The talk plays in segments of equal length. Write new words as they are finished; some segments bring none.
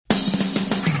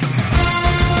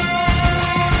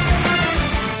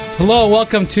Hello,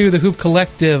 welcome to the Hoop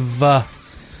Collective.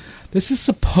 This is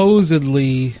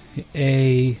supposedly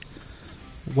a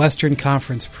Western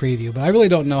Conference preview, but I really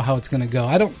don't know how it's going to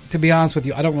go. To be honest with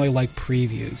you, I don't really like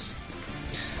previews.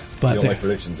 But you don't like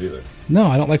predictions either? No,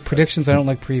 I don't like predictions. I don't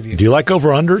like previews. Do you like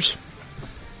over-unders?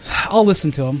 I'll listen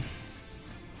to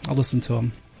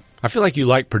them. I feel like you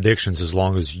like predictions as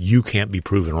long as you can't be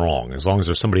proven wrong, as long as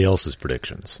there's somebody else's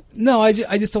predictions. No, I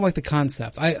just don't like the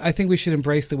concept. I think we should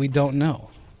embrace that we don't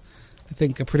know. I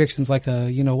think a prediction's like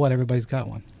everybody's got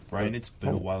one. Brian, it's been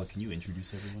a while. Can you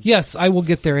introduce everyone? Yes, I will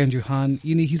get there, Andrew Hahn.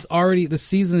 The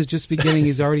season is just beginning.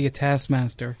 He's already a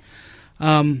taskmaster.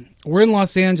 We're in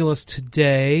Los Angeles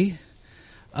today.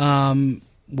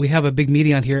 We have a big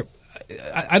meeting on here.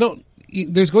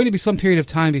 There's going to be some period of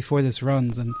time before this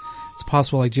runs, and it's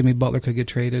possible like Jimmy Butler could get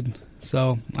traded.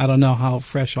 So I don't know how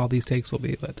fresh all these takes will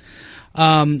be, but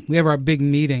we have our big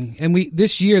meeting, and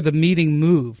this year the meeting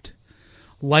moved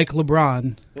like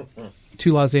LeBron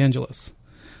to Los Angeles.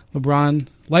 LeBron,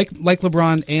 like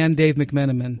LeBron and Dave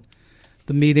McMenamin,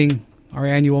 our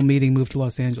annual meeting moved to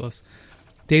Los Angeles.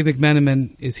 Dave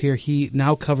McMenamin is here. He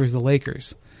now covers the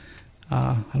Lakers.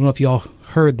 I don't know if you all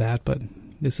heard that, but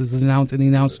this is the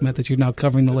announcement that you're now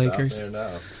covering the Lakers. Out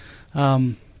there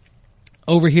now.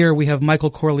 Over here we have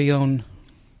Michael Corleone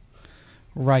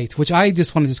Wright, which I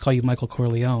just want to call you Michael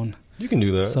Corleone. You can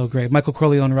do that. So great. Michael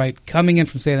Corleone Wright coming in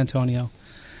from San Antonio,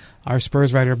 our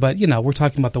Spurs writer. But, we're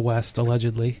talking about the West,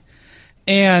 allegedly.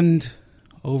 And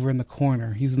over in the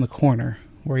corner, he's in the corner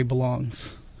where he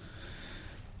belongs.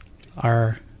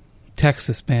 Our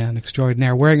Texas man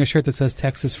extraordinaire, wearing a shirt that says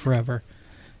Texas Forever,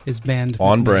 is banned.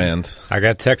 On brand. I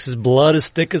got Texas blood as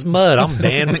thick as mud. I'm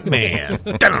Dan McMahon.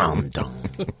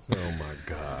 Oh, my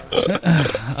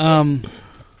God.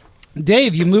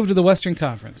 Dave, you moved to the Western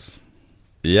Conference.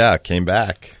 Yeah, came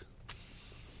back.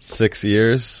 6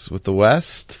 years with the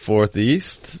West, 4th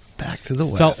East, back to the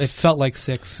West. It felt like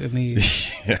 6 in the...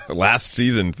 Yeah, last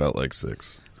season felt like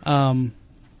 6.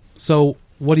 So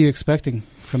what are you expecting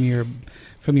from your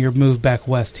move back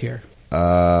west here?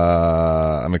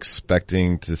 I'm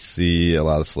expecting to see a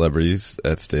lot of celebrities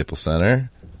at Staples Center.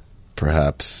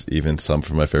 Perhaps even some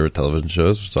from my favorite television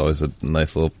shows, which is always a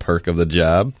nice little perk of the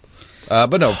job.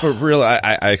 But no, for real,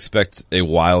 I expect a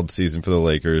wild season for the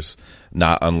Lakers,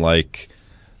 not unlike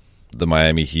the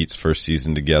Miami Heat's first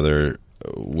season together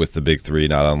with the Big Three,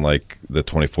 not unlike the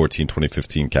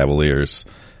 2014-2015 Cavaliers.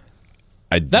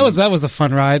 That was a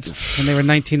fun ride when they were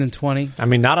 19 and 20. I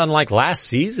mean, not unlike last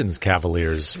season's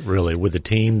Cavaliers, really, with a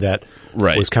team that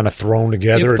Right. was kind of thrown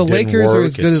together. If the It didn't Lakers are work.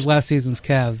 as good as last season's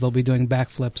Cavs, they'll be doing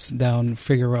backflips down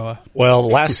Figueroa. Well,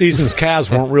 last season's Cavs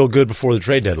weren't real good before the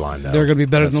trade deadline, though. They're going to be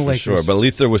better That's than the for Lakers. sure. But at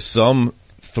least there was some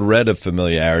thread of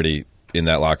familiarity in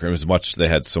that locker room. As much they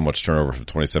had so much turnover from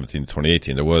 2017 to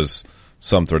 2018, there was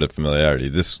some thread of familiarity.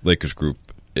 This Lakers group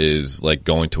is like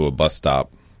going to a bus stop,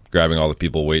 grabbing all the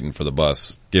people waiting for the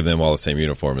bus, giving them all the same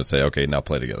uniform, and say, "Okay, now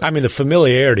play together." I mean, the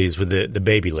familiarities with the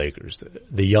baby Lakers,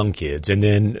 the young kids. And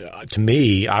then, to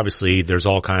me, obviously, there's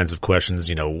all kinds of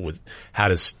questions, with how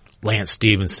does Lance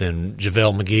Stevenson,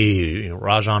 JaVale McGee,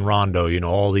 Rajon Rondo,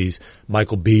 all these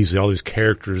Michael Beasley, all these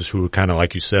characters who are kind of,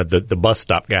 like you said, the bus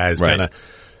stop guys Right. kind of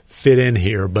fit in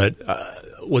here. But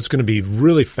what's going to be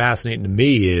really fascinating to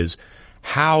me is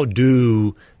how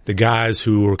do the guys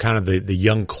who are kind of the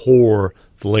young core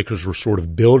the Lakers were sort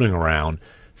of building around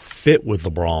fit with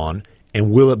LeBron,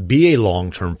 and will it be a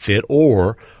long-term fit,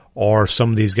 or are some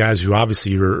of these guys who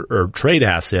obviously are trade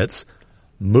assets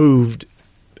moved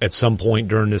at some point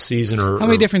during this season? Or How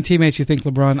many different teammates you think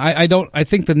LeBron? I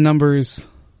think the numbers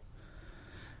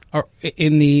are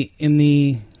in the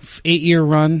 8-year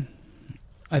run.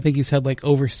 I think he's had like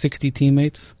over 60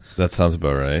 teammates. That sounds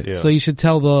about right. Yeah. So you should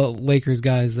tell the Lakers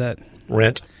guys that.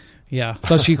 rent? Yeah.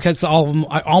 Plus, because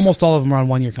almost all of them are on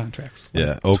 1-year contracts.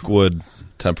 Yeah, Oakwood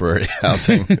temporary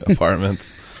housing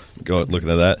apartments. Go looking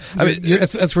at that. I mean,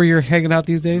 That's where you're hanging out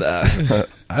these days. I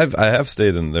have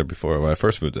stayed in there before when I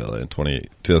first moved to LA in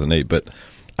 2008. But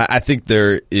I think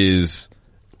there is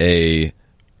a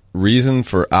reason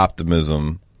for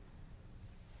optimism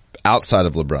outside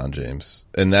of LeBron James,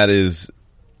 and that is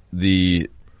the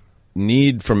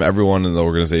need from everyone in the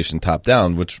organization top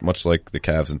down, which much like the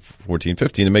Cavs in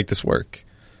 14-15, to make this work.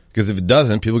 Because if it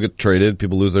doesn't, people get traded,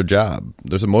 people lose their job.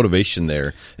 There's a motivation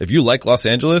there. If you like Los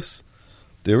Angeles,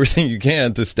 do everything you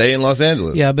can to stay in Los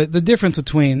Angeles. Yeah, but the difference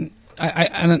between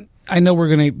I know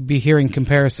we're going to be hearing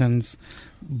comparisons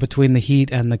between the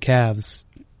Heat and the Cavs.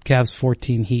 Cavs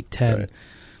 14, Heat 10. Right.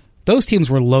 Those teams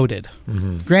were loaded.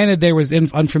 Mm-hmm. Granted, there was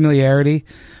unfamiliarity.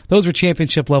 Those were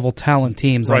championship level talent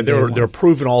teams. Right, they're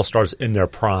proven all-stars in their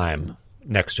prime.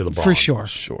 next to LeBron. For sure.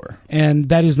 Sure. And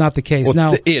that is not the case. Well,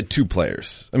 now, he had two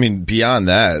players. I mean, beyond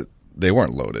that, they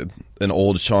weren't loaded. An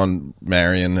old Sean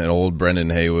Marion, an old Brendan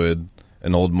Haywood,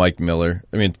 an old Mike Miller.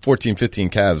 I mean, 14, 15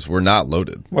 Cavs were not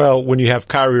loaded. Well, when you have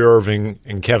Kyrie Irving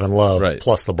and Kevin Love Right.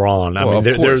 plus LeBron, I Well,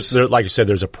 mean, of there's course. like you said,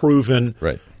 there's a proven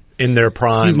Right. in their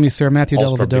prime. excuse me, sir, Matthew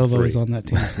All-Star Big Dellavedova Three. is on that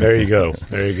team. There you go.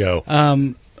 There you go.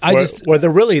 They're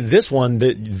really this one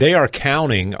that they are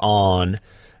counting on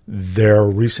their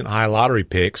recent high lottery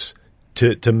picks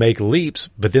to make leaps.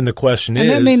 But then the question And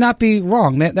is, that may not be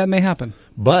wrong. That may happen.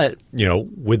 but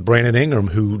with Brandon Ingram,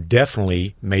 who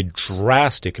definitely made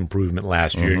drastic improvement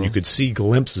last year, and you could see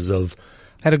glimpses of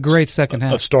Had a great second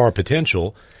half. star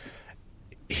potential.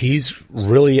 He's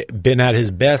really been at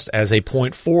his best as a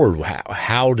point forward.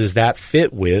 How does that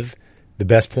fit with the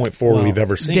best point forward Well, we've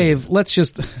ever seen? Dave, let's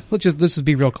just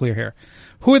be real clear here.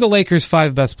 Who are the Lakers'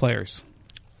 5 best players?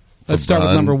 Let's start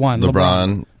with number 1.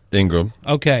 LeBron, Ingram.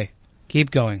 Okay.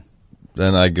 Keep going.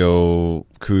 Then I go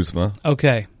Kuzma.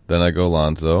 Okay. Then I go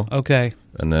Lonzo. Okay.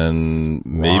 And then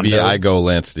maybe Rondo? I go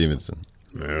Lance Stevenson.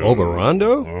 Over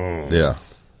Rondo? Yeah.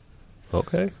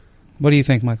 Okay. What do you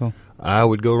think, Michael? I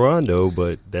would go Rondo,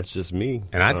 but that's just me.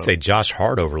 And I'd say Josh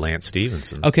Hart over Lance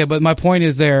Stevenson. Okay, but my point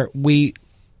is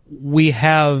we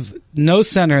have no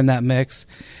center in that mix,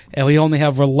 and we only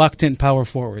have reluctant power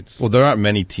forwards. Well, there aren't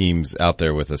many teams out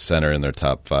there with a center in their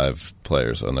top 5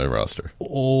 players on their roster.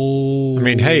 Oh, I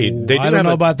mean, hey, they do I don't have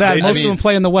know a- about that. they- Most I of mean, them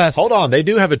play in the West. Hold on, they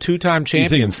do have a two-time You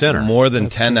champion think center. more than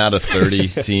 10 out of 30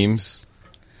 teams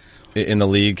in the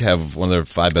league have one of their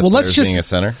 5 best players being a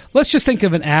center? Let's just think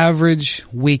of an average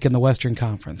week in the Western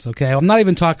Conference, okay? I'm not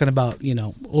even talking about,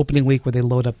 opening week where they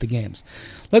load up the games.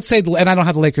 Let's say, and I don't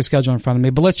have the Lakers schedule in front of me,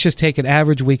 but let's just take an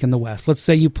average week in the West. Let's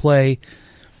say you play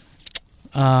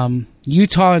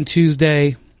Utah on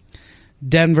Tuesday,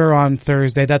 Denver on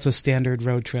Thursday. That's a standard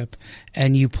road trip.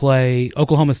 And you play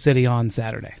Oklahoma City on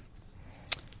Saturday.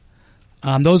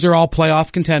 Those are all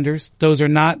playoff contenders. Those are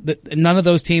none of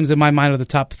those teams in my mind are the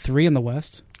top 3 in the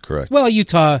West. Correct. Well,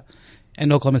 Utah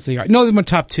and Oklahoma City are. No, they're my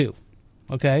top 2.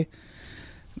 Okay.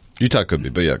 Utah could be,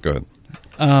 but yeah, go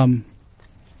ahead.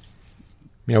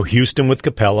 Houston with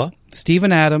Capella.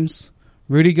 Steven Adams,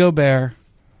 Rudy Gobert.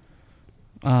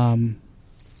 I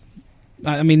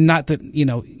mean, not that,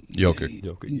 Jokic.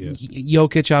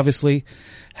 Jokic, obviously.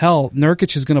 Hell,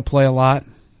 Nurkic is going to play a lot,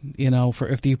 for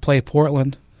if you play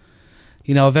Portland.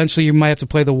 Eventually you might have to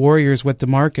play the Warriors with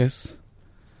DeMarcus.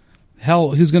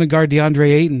 Hell, who's going to guard DeAndre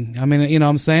Ayton? I mean, what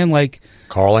I'm saying? Like,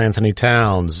 Karl Anthony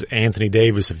Towns, Anthony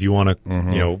Davis, if you want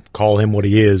to, call him what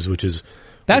he is, which is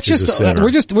that's which is just, a center.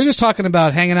 we're just talking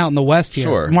about hanging out in the West here.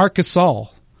 Sure. Marc Gasol.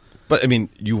 But, I mean,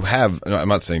 I'm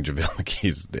not saying JaVale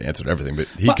McGee's the answer to everything, but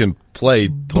he can play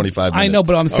 25 minutes. I know,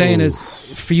 but what I'm saying is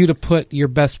for you to put your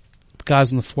best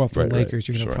guys on the floor for the Right, Lakers,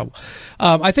 you're going to sure. have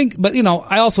trouble. I think, but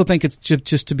I also think it's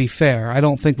just to be fair. I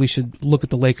don't think we should look at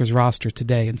the Lakers roster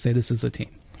today and say this is the team.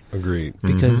 Agreed.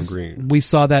 Because Agreed. we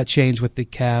saw that change with the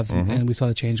Cavs, and we saw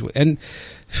the change with, and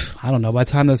I don't know. By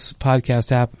the time this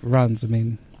podcast app runs, I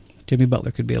mean, Jimmy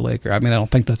Butler could be a Laker. I mean, I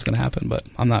don't think that's going to happen, but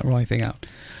I'm not ruling anything out.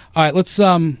 All right, let's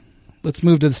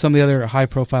move to some of the other high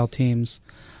profile teams.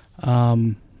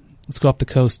 Let's go up the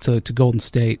coast to Golden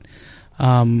State.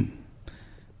 They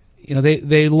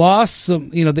lost some.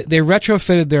 They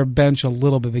retrofitted their bench a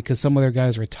little bit because some of their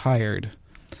guys retired,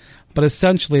 but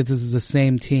essentially this is the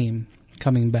same team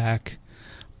coming back,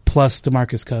 plus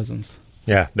DeMarcus Cousins.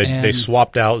 Yeah, they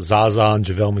swapped out Zaza and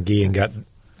JaVale McGee and got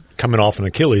coming off an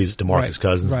Achilles, DeMarcus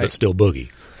Cousins, but still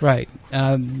Boogie. Right.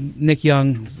 Nick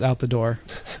Young's out the door.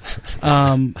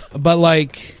 But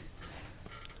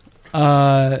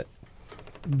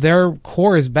their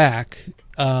core is back.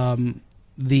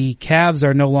 The Cavs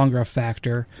are no longer a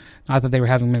factor. Not that they were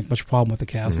having much problem with the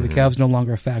Cavs, but the Cavs are no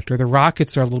longer a factor. The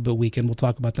Rockets are a little bit weakened. We'll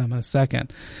talk about them in a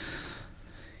second.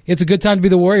 It's a good time to be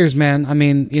the Warriors, man. I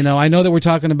mean, I know that we're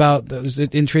talking about there's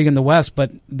intrigue in the West,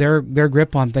 but their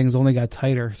grip on things only got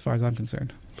tighter as far as I'm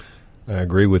concerned. I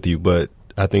agree with you, but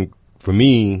I think for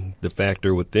me, the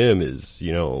factor with them is,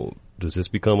 does this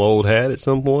become old hat at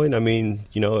some point? I mean,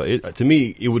 to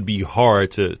me, it would be hard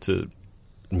to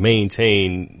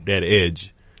maintain that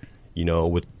edge,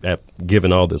 with that,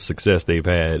 given all the success they've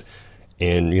had.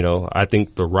 And, I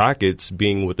think the Rockets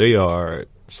being what they are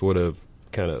sort of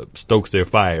kind of stokes their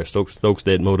fire, stokes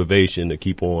that motivation to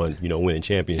keep on, winning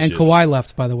championships. And Kawhi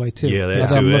left, by the way, too. Yeah,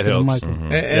 that I'm too. That looking at helps. Michael.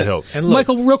 That helps. And look,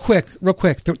 Michael, real quick,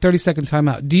 30-second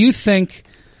timeout. Do you think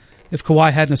if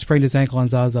Kawhi hadn't sprained his ankle on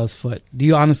Zaza's foot, do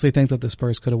you honestly think that the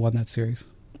Spurs could have won that series?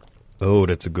 Oh,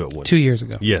 that's a good one. 2 years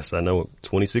ago. Yes, I know.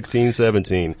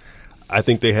 2016-17. I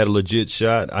think they had a legit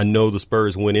shot. I know the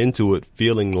Spurs went into it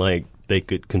feeling like they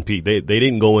could compete. They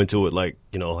didn't go into it like,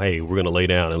 hey, we're going to lay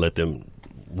down and let them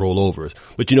roll over us.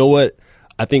 But you know what?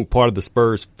 I think part of the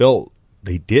Spurs felt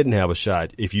they didn't have a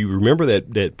shot. If you remember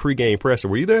that pregame presser,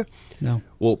 were you there? No.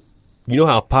 Well, you know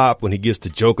how Pop, when he gets to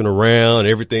joking around,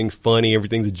 everything's funny,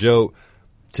 everything's a joke.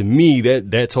 To me,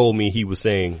 that told me he was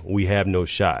saying we have no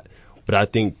shot. But I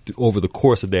think over the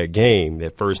course of that game,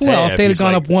 that first half, well, if they'd have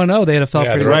gone up 1-0, they'd have felt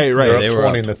pretty right. They were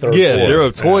 20 in the third. Yes, quarter. they're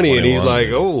up 20, and he's 21, like,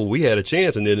 yeah. "Oh, we had a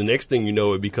chance." And then the next thing you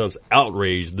know, it becomes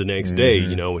outrage the next day.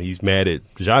 When he's mad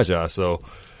at Jaja. So,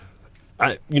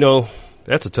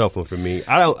 that's a tough one for me.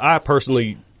 I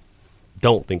personally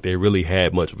don't think they really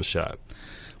had much of a shot.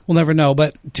 We'll never know.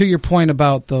 But to your point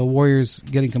about the Warriors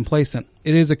getting complacent,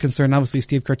 it is a concern. Obviously,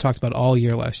 Steve Kerr talked about it all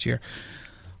year last year.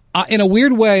 In a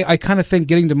weird way, I kind of think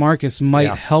getting DeMarcus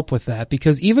might help with that,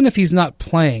 because even if he's not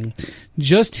playing,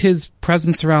 just his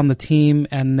presence around the team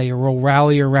and they will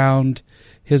rally around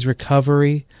his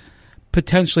recovery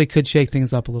potentially could shake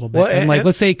things up a little bit. Well, and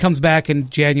let's say he comes back in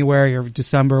January or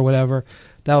December or whatever,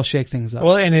 that'll shake things up.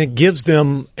 Well, and it gives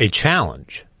them a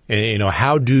challenge. And,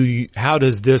 how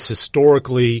does this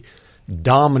historically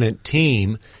dominant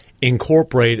team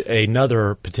incorporate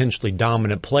another potentially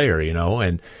dominant player,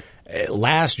 and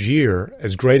last year,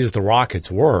 as great as the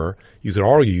Rockets were, you could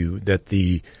argue that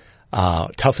the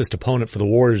toughest opponent for the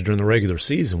Warriors during the regular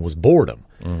season was boredom.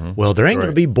 Mm-hmm. Well, there ain't going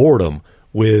to be boredom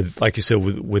with, like you said,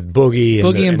 with Boogie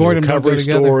and boredom the recovery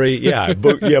story.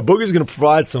 Boogie's going to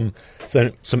provide some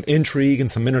intrigue and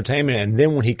some entertainment, and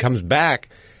then when he comes back,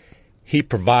 he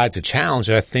provides a challenge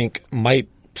that I think might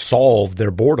solve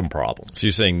their boredom problems. So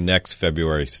you're saying next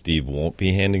February, Steve won't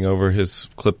be handing over his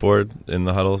clipboard in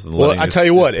the huddles? And Well, I tell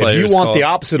you what, if you want the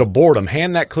opposite of boredom,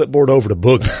 hand that clipboard over to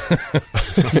Boogie.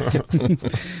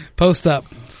 Post up.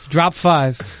 Drop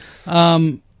 5.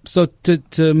 So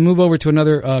to move over to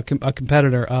another a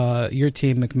competitor, your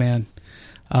team, McMahon,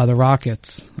 the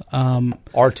Rockets.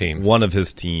 Our team. One of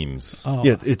his teams. Oh.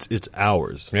 Yeah, it's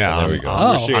ours. Yeah, there we go.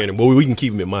 We're sharing it. Well, we can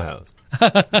keep him at my house.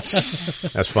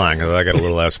 That's fine, because I got a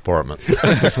little ass apartment.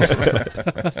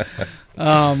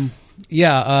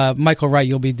 Michael Wright,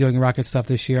 you'll be doing Rocket stuff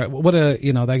this year.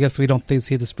 I guess we don't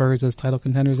see the Spurs as title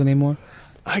contenders anymore.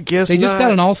 I guess they just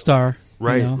got an all-star.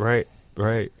 Right.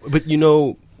 But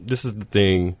this is the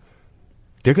thing.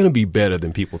 They're going to be better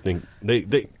than people think.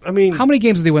 How many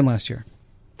games did they win last year?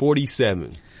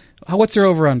 47. What's their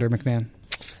over-under, McMahon?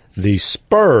 The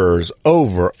Spurs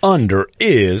over-under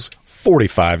is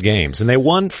 45 games. And they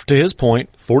won, to his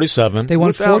point, 47. They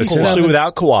won 47. Essentially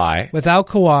without Kawhi. Without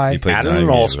Kawhi. Added an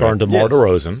all-star and DeMar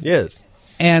DeRozan. Yes.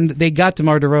 And they got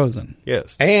DeMar DeRozan.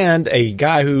 Yes. And a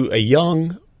guy a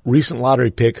young, recent lottery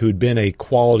pick who'd been a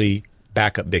quality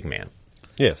backup big man.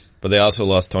 Yes. But they also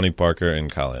lost Tony Parker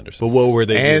and Kyle Anderson. But what were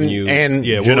they giving you? And what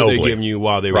Ginobili. were they giving you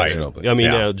while they were there? Ginobili. I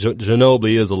mean, now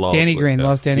Ginobili is a loss. Danny Green.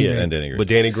 Lost Danny Green. And Danny Green. But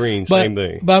Danny Green, same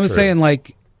thing. But I'm saying,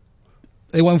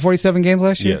 they won 47 games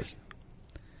last year? Yes.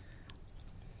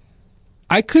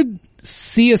 I could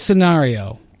see a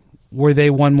scenario where they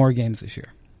won more games this year.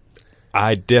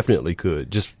 I definitely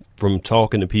could. Just from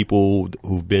talking to people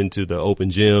who've been to the open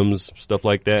gyms, stuff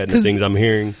like that, and the things I'm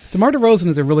hearing. DeMar DeRozan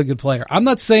is a really good player. I'm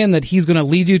not saying that he's going to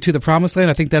lead you to the promised land.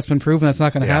 I think that's been proven. That's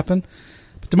not going to happen.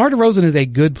 But DeMar DeRozan is a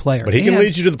good player. But he can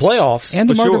lead you to the playoffs. And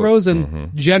DeMar sure.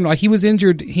 DeRozan, generally, he was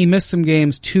injured. He missed some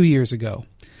games 2 years ago.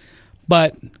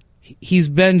 But he's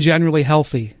been generally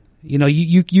healthy.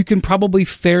 You can probably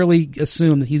fairly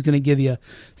assume that he's going to give you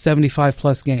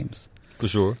 75-plus games. For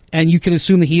sure. And you can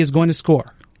assume that he is going to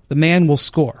score. The man will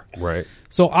score. Right.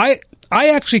 So I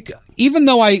actually, even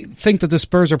though I think that the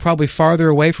Spurs are probably farther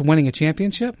away from winning a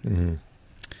championship, the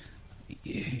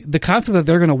concept that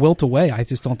they're going to wilt away, I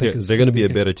just don't think they're going to be a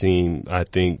better team, I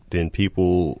think, than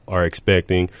people are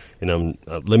expecting. And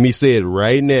let me say it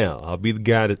right now. I'll be the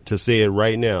guy to say it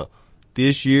right now.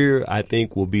 This year, I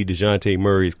think, will be DeJounte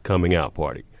Murray's coming out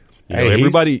party.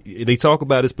 Everybody, they talk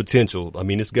about his potential. I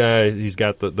mean, this guy, he's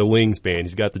got the wingspan,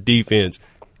 he's got the defense,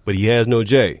 but he has no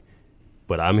J.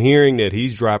 But I'm hearing that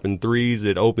he's dropping threes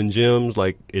at open gyms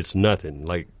like it's nothing.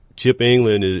 Like Chip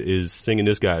England is singing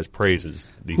this guy's praises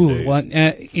these days. Well,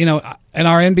 in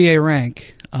our NBA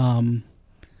rank,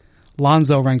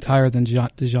 Lonzo ranked higher than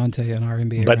DeJounte in our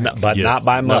NBA rank. But not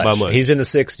by much. He's in the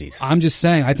 60s. I'm just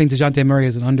saying, I think DeJounte Murray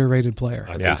is an underrated player.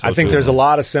 I think there's a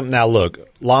lot of now look,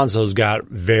 Lonzo's got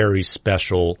very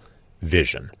special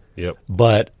vision. Yep.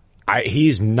 But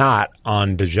he's not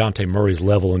on DeJounte Murray's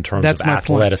level in terms of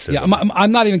athleticism. Yeah,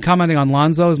 I'm not even commenting on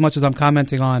Lonzo as much as I'm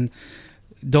commenting on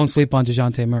don't sleep on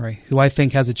DeJounte Murray, who I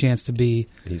think has a chance to be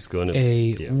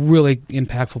really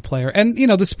impactful player. And,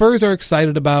 the Spurs are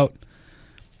excited about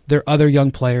their other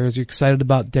young players. You're excited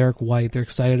about Derek White. They're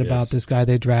excited about this guy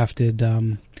they drafted,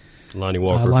 Lonnie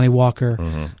Walker. Lonnie Walker.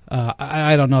 Mm-hmm.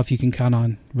 I don't know if you can count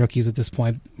on rookies at this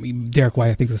point. Derek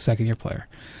White, I think, is a second-year player,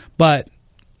 but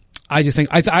I just think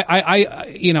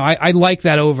I like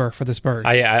that over for the Spurs.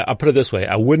 I'll put it this way: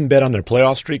 I wouldn't bet on their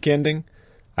playoff streak ending.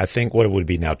 I think what it would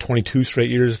be now 22 straight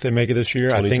years if they make it this year.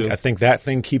 22. I think that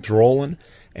thing keeps rolling,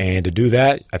 and to do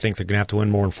that, I think they're going to have to win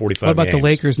more than 45 What about games. the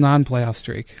Lakers' non-playoff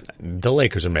streak? The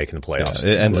Lakers are making the playoffs.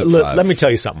 Yeah, it ends at 5. Let me tell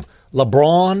you something.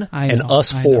 LeBron and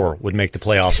us I four know. would make the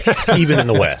playoffs, even in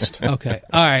the West. Okay,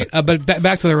 all right, but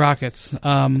back to the Rockets.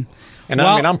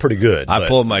 I'm pretty good. I but-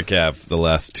 pulled my calf the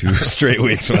last 2 straight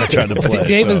weeks when I tried to play.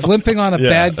 Dave is so. limping on a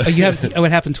Yeah. bad.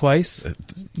 It happened twice.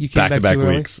 You came Back-to-back too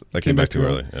early? weeks. I came back too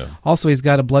early. Yeah. Also, he's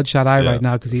got a bloodshot eye Yeah, right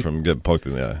now because from getting poked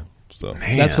in the eye. So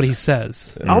that's what he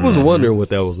says. I was wondering what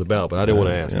that was about, but I didn't want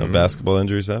to ask. you know, basketball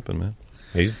injuries happen, man.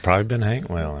 He's probably been hanging.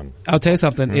 Well, I'll tell you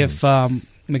something. If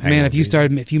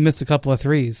McMahon, if you missed a couple of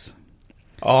threes,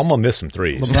 I'm gonna miss some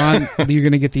threes. LeBron, you're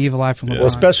going to get the evil eye from LeBron. Well,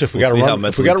 especially if we We'll got to see how run.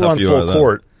 If we mentally got to tough run you full are then.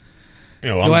 court,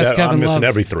 Go ask Kevin I'm missing Love.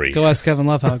 every three. Go ask Kevin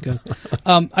Love how it goes.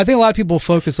 I think a lot of people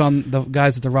focus on the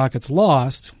guys that the Rockets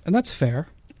lost, and that's fair.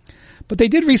 But they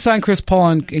did re-sign Chris Paul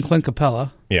and Clint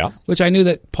Capella, Yeah. which I knew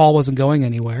that Paul wasn't going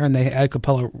anywhere, and they had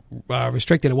Capella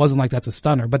restricted. It wasn't like that's a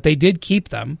stunner, but they did keep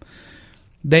them.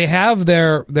 They have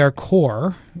their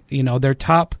core, their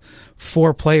top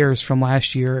 4 players from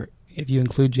last year, if you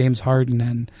include James Harden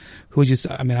and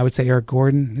I would say Eric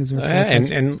Gordon is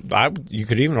their You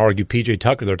could even argue PJ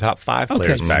Tucker, their top 5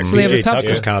 players Okay, back. so they have a PJ top-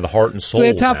 Tucker's kind of the heart and soul. So they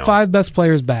have top now. 5 best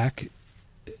players back.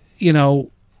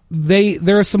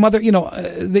 There are some other,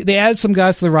 they add some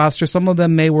guys to the roster. Some of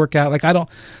them may work out. I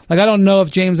don't know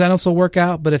if James Ennis will work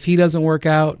out, but if he doesn't work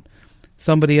out,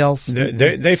 somebody else.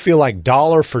 They feel like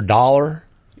dollar for dollar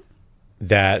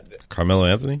that Carmelo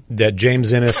Anthony? that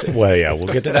James Ennis. Well, yeah, we'll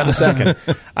get to that in a second.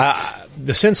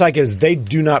 The sense I get is they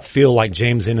do not feel like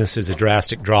James Ennis is a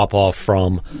drastic drop off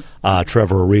from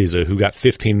Trevor Ariza, who got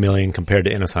 $15 million compared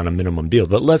to Ennis on a minimum deal.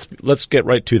 But let's get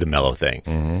right to the Melo thing.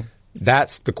 Mm-hmm.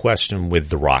 That's the question with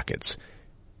the Rockets.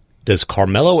 Does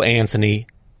Carmelo Anthony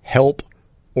help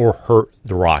or hurt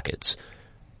the Rockets?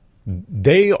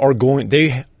 They are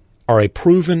a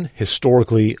proven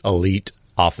historically elite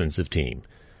offensive team.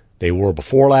 They were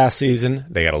before last season.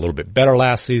 They got a little bit better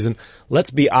last season.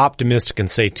 Let's be optimistic and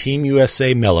say Team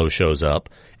USA Melo shows up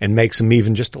and makes them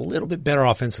even just a little bit better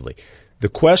offensively. The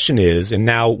question is, and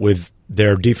now with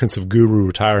their defensive guru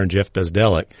retiring Jeff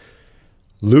Bezdelik,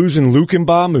 losing Luke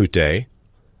Mbamute,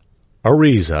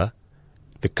 Ariza,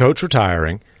 the coach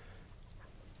retiring,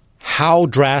 how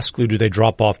drastically do they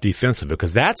drop off defensively?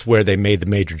 Because that's where they made the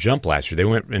major jump last year. They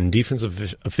went in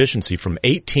defensive efficiency from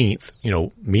 18th,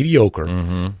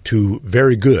 mediocre, to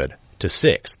very good, to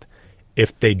 6th.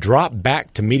 If they drop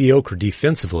back to mediocre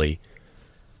defensively,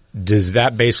 does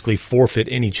that basically forfeit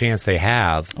any chance they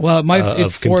have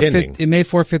of contending? It may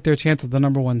forfeit their chance of the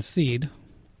number 1 seed.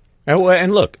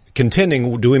 And look,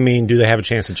 contending, do we mean do they have a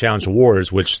chance to challenge the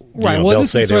Warriors, which they'll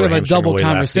This say is they sort were of a hamstring double away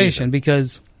last conversation season.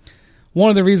 because one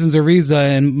of the reasons Ariza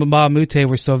and Mbamute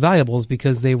were so valuable is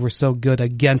because they were so good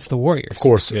against the Warriors. Of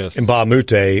course, Yes.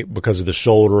 Mbamute, because of the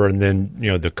shoulder and then,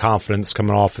 the confidence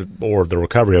coming off or the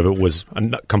recovery of it was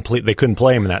complete. They couldn't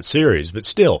play him in that series, but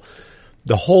still,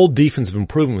 the whole defensive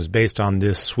improvement was based on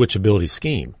this switchability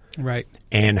scheme. Right.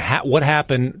 And what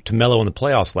happened to Melo in the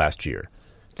playoffs last year?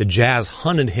 The Jazz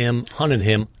hunted him, That's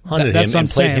what and I'm played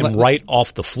saying. him right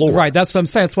off the floor. Right, that's what I'm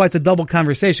saying. That's why it's a double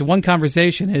conversation. One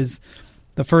conversation is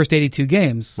the first 82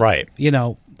 games. Right.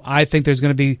 I think there's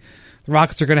going to be the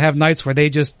Rockets are going to have nights where they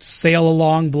just sail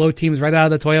along, blow teams right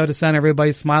out of the Toyota Center.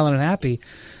 Everybody's smiling and happy.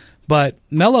 But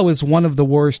Melo is one of the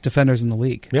worst defenders in the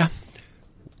league. Yeah.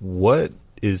 What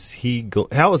is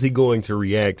how is he going to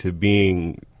react to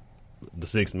being the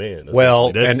 6th man?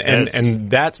 Well,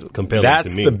 That's compelling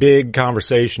that's to me. the big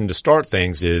conversation to start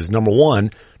things is, number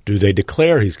one, do they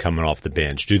declare he's coming off the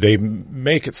bench? Do they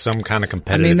make it some kind of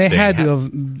competitive they thing? had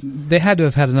to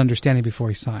have had an understanding before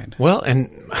he signed. Well,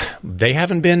 and they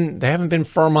haven't been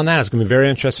firm on that. It's going to be very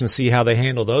interesting to see how they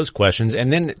handle those questions.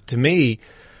 And then to me,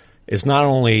 it's not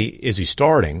only is he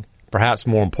starting, perhaps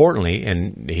more importantly,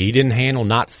 and he didn't handle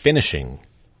not finishing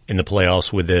in the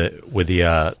playoffs with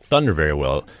the Thunder very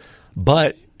well.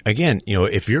 But again,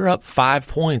 if you're up 5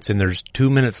 points and there's 2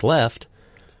 minutes left,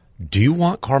 do you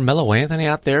want Carmelo Anthony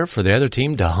out there for the other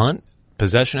team to hunt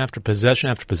possession after possession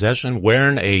after possession,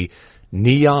 wearing a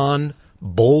neon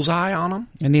bullseye on him?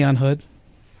 A neon hood.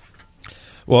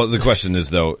 Well, the question is,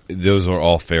 though, those are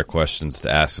all fair questions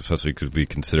to ask, especially because we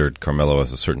considered Carmelo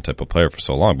as a certain type of player for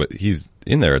so long, but he's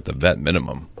in there at the vet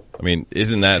minimum I mean,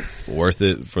 isn't that worth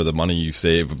it for the money you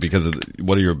save? Because of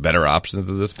what are your better options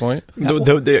at this point?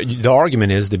 The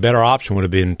argument is the better option would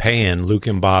have been paying Luke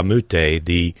Mbamute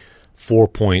the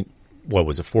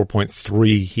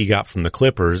 4.3 he got from the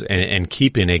Clippers and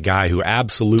keeping a guy who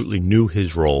absolutely knew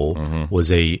his role,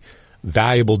 was a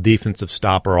valuable defensive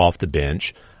stopper off the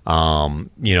bench.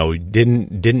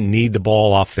 Didn't need the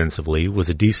ball offensively, was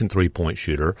a decent 3-point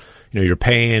shooter. You're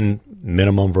paying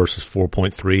minimum versus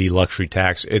 4.3 luxury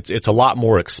tax. It's a lot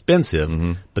more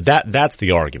expensive, but that's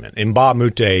the argument.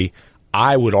 Mbamute,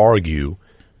 I would argue,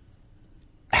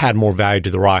 had more value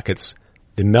to the Rockets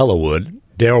than Melo would.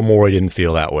 Daryl Morey didn't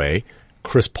feel that way.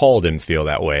 Chris Paul didn't feel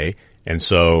that way. And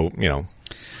so,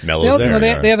 Melo's there.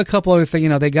 They have a couple other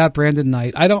things. They got Brandon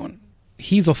Knight.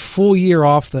 He's a full year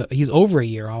off he's over a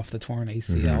year off the torn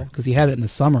ACL because he had it in the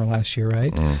summer last year,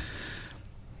 right?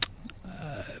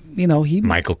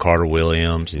 Michael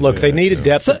Carter-Williams. Look, they needed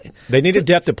depth. They needed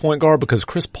depth at point guard because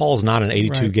Chris Paul's not an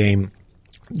 82 game.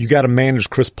 You got to manage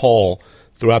Chris Paul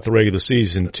throughout the regular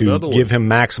season to give him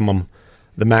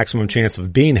the maximum chance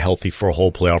of being healthy for a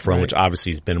whole playoff run, which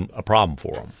obviously has been a problem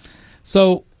for him.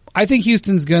 So I think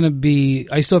Houston's going to be.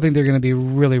 I still think they're going to be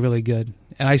really, really good.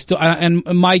 And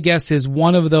my guess is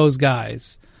one of those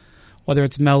guys, whether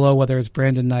it's Melo, whether it's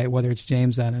Brandon Knight, whether it's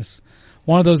James Ennis,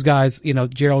 one of those guys,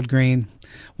 Gerald Green,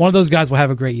 one of those guys will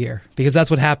have a great year because that's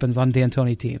what happens on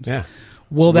D'Antoni teams. Yeah.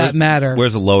 Will that matter?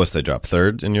 Where's the lowest they drop?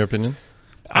 Third, in your opinion?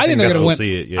 I think they're going to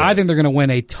win. I think they're going to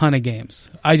win a ton of games.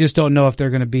 I just don't know if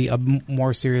they're going to be a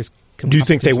more serious. Do you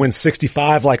think they win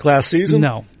 65 like last season?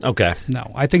 No. Okay.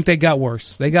 No, I think they got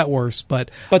worse. But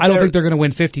I don't think they're going to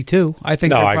win 52. I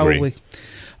think they're probably.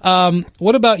 Agree.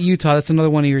 What about Utah? That's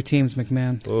another one of your teams,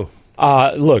 McMahon.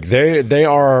 Look, they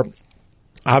are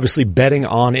obviously betting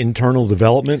on internal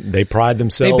development. They pride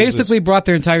themselves. They basically brought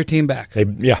their entire team back.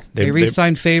 They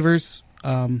re-signed Favors.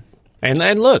 And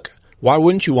look, why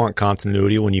wouldn't you want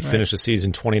continuity when you finish a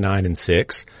season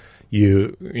 29-6?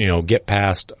 You get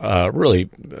past, really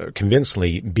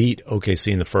convincingly beat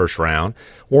OKC in the first round.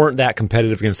 Weren't that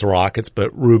competitive against the Rockets,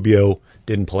 but Rubio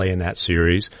didn't play in that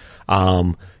series.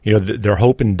 They're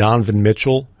hoping Donovan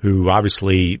Mitchell, who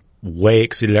obviously way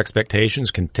exceeded expectations,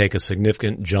 can take a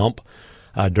significant jump,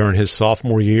 during his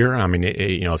sophomore year. I mean,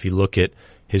 if you look at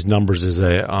his numbers as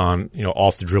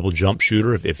off the dribble jump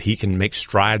shooter, if he can make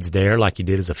strides there like he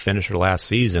did as a finisher last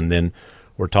season, then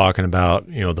we're talking about,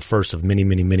 the first of many,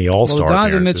 many, many all-star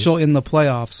appearances. Donovan Mitchell in the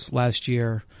playoffs last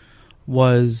year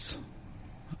was,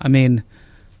 I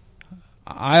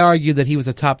argue that he was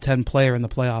a top 10 player in the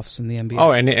playoffs in the NBA.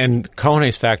 Oh, and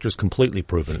Kone's factor is completely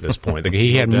proven at this point.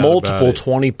 He had multiple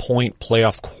 20-point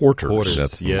playoff quarters.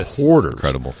 That's quarters.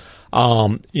 Incredible.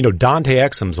 Dante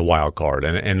Exum's a wild card,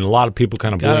 and a lot of people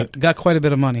kind of got quite a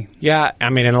bit of money. Yeah,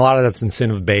 and a lot of that's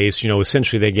incentive based.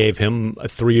 Essentially they gave him a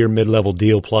 3-year mid-level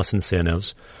deal plus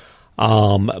incentives.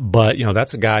 But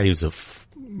that's a guy who's a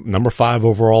number 5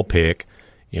 overall pick.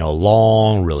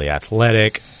 Long, really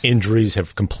athletic. Injuries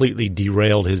have completely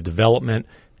derailed his development.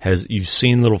 You've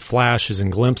seen little flashes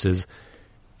and glimpses.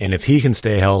 And if he can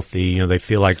stay healthy, they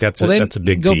feel like that's a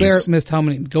big Gobert piece. missed how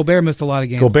many? Gobert missed a lot of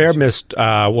games. Gobert missed,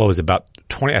 about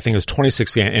 20, I think it was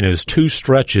 26 games, and it was 2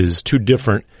 stretches, 2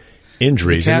 different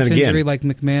injuries. Calf and then again, injury like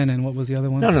McMahon, and what was the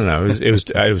other one? No. It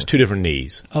was 2 different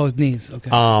knees. Oh, his knees. Okay.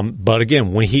 But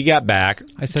again, when he got back,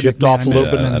 I said chipped McMahon, off a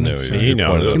little bit. I knew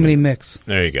too many mix.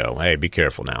 There you go. Hey, be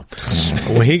careful now.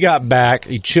 When he got back,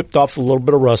 he chipped off a little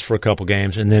bit of rust for a couple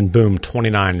games, and then boom,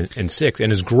 29-6.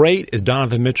 And as great as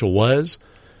Donovan Mitchell was,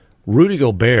 Rudy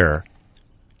Gobert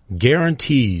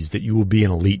guarantees that you will be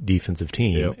an elite defensive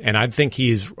team, and I think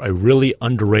he is a really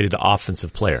underrated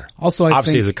offensive player. Also,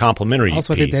 obviously, as a complimentary piece.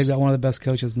 I think they've got one of the best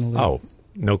coaches in the league. Oh,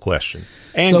 no question.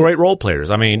 And great role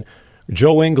players.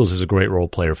 Joe Ingles is a great role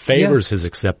player. Favors has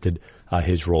accepted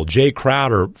his role. Jay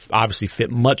Crowder obviously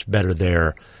fit much better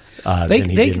there than he did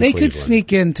in Cleveland. They could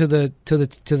sneak into the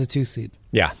 2 seed.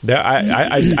 Yeah,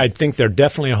 I think they're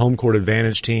definitely a home court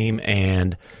advantage team,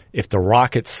 and if the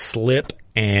Rockets slip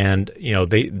and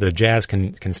the Jazz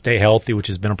can stay healthy, which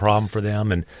has been a problem for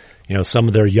them, and some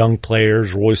of their young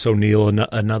players, Royce O'Neal,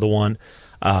 another one,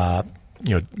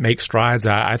 make strides,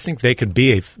 I think they could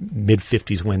be a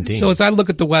mid-50s win team. So as I look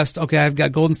at the West, okay, I've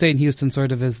got Golden State and Houston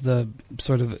sort of as the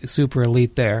sort of super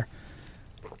elite there.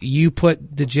 You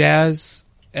put the Jazz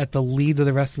at the lead of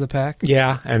the rest of the pack?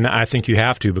 Yeah, and I think you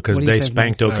have to because they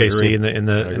spanked OKC in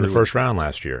the first round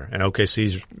last year, and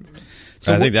OKC's.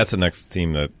 I think that's the next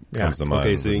team that comes to mind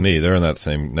with me. They're in that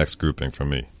same next grouping for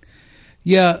me.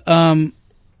 Yeah,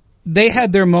 they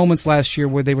had their moments last year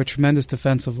where they were tremendous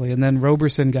defensively, and then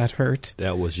Roberson got hurt.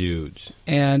 That was huge.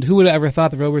 And who would have ever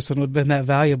thought that Roberson would have been that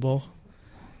valuable?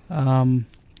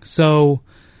 So,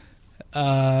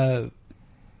 the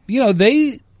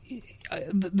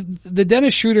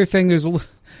Dennis Schroeder thing,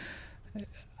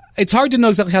 it's hard to know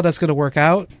exactly how that's going to work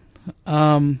out.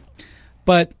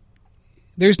 But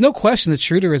there's no question that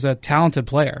Schroeder is a talented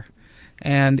player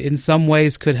and in some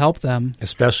ways could help them.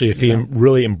 Especially if he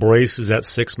really embraces that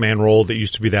six-man role that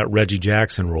used to be that Reggie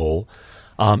Jackson role.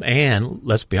 And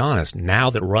let's be honest,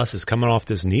 now that Russ is coming off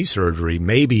this knee surgery,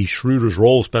 maybe Schroeder's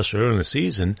role, especially early in the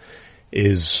season,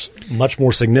 is much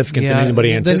more significant than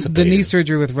anybody anticipated. The knee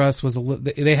surgery with Russ was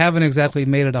they haven't exactly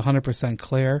made it 100%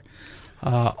 clear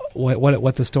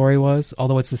what the story was.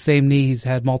 Although it's the same knee he's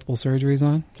had multiple surgeries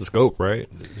on. The scope, right?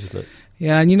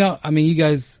 Yeah, and you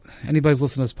guys, anybody who's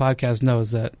listening to this podcast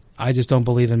knows that I just don't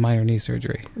believe in minor knee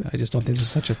surgery. I just don't think there's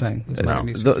such a thing as minor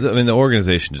knee surgery. The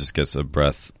organization just gets a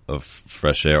breath of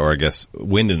fresh air, or I guess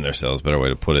wind in their sails, better way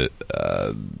to put it.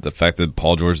 The fact that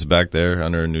Paul George is back there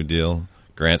under a new deal,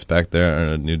 Grant's back there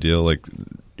under a new deal, like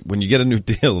when you get a new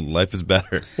deal, life is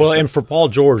better. Well, and for Paul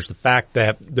George, the fact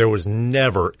that there was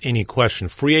never any question.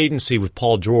 Free agency with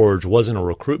Paul George wasn't a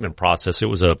recruitment process. It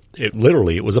was a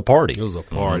party. It was a party.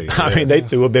 I mean, they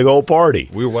threw a big old party.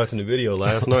 We were watching the video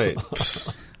last night.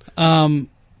 One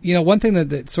thing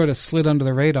that sort of slid under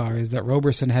the radar is that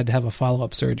Roberson had to have a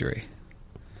follow-up surgery.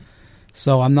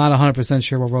 So I'm not 100%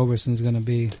 sure what Roberson's going to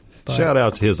be. But. Shout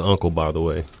out to his uncle, by the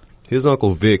way. His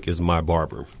uncle Vic is my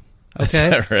barber. Okay. Is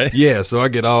that right? Yeah, so I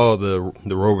get all the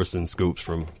Roberson scoops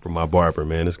from my barber,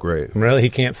 man. It's great. Really? He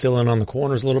can't fill in on the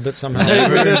corners a little bit somehow?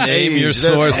 Name your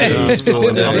sources.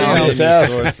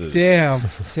 Damn.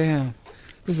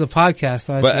 This is a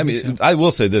podcast. But I mean, I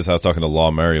will say this. I was talking to Law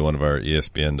Murray, one of our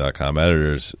ESPN.com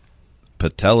editors.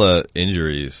 Patella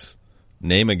injuries.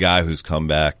 Name a guy who's come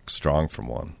back strong from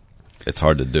one. It's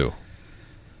hard to do.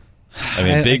 I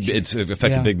mean, it's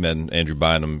affected big men, Andrew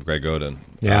Bynum, Greg Oden.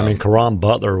 Yeah, I mean, Karan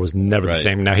Butler was never the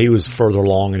same. Now, he was further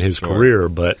along in his career,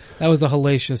 but... That was a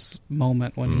hellacious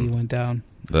moment when he went down.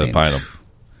 Bynum.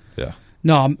 Yeah.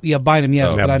 No, Bynum,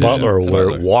 yes. But Butler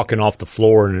were walking off the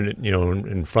floor and,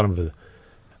 in front of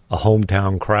a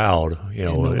hometown crowd,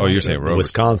 you're saying Roberson.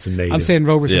 Wisconsin native. I'm saying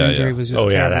Roberson injury was just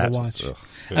terrible to watch.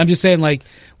 I'm just saying, like...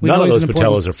 None of those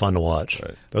patellas are fun to watch.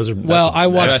 Right. I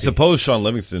watched. I suppose Sean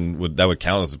Livingston would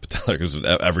count as a patella because of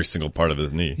every single part of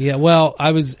his knee. Yeah, well,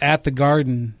 I was at the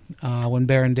Garden when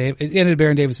it ended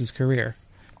Baron Davis's career.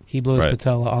 He blew his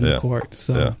patella on the court.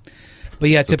 So,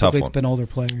 but typically it's been older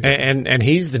players. And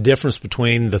he's the difference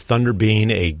between the Thunder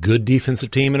being a good defensive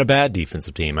team and a bad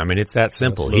defensive team. I mean, it's that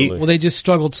simple. They just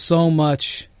struggled so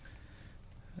much.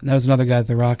 And that was another guy that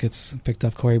the Rockets picked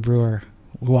up, Corey Brewer,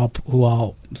 who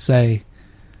I'll say.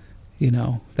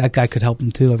 That guy could help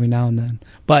them too every now and then.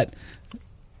 But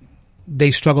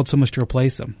they struggled so much to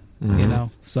replace him,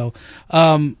 So,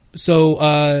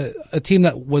 a team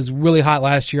that was really hot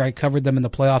last year, I covered them in the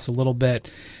playoffs a little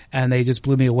bit, and they just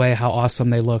blew me away how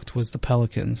awesome they looked, was the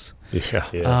Pelicans. Yeah.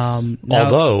 Yes.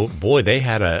 Although, boy, they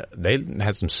had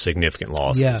some significant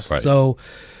losses. Yes. Right.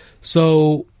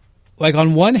 So, like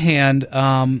on one hand,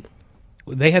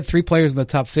 they had 3 players in the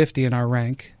top 50 in our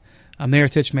rank.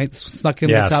 Mirotic snuck in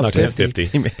the top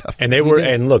 50. And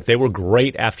they were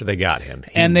great after they got him.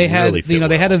 They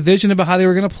had a vision about how they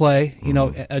were going to play.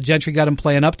 Gentry got him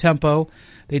playing up tempo.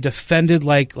 They defended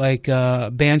like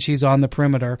banshees on the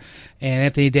perimeter, and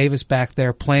Anthony Davis back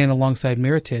there playing alongside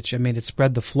Mirotic. I mean, it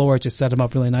spread the floor. It just set him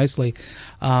up really nicely.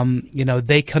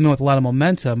 They come in with a lot of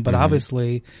momentum, but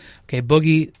obviously,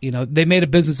 Boogie. They made a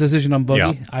business decision on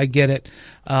Boogie. Yeah. I get it,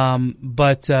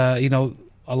 but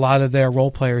a lot of their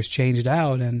role players changed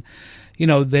out, and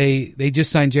they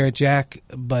just signed Jarrett Jack,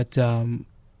 but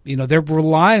they're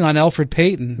relying on Elfrid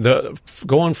Payton.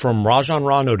 Going from Rajon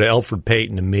Rondo to Elfrid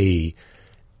Payton, to me,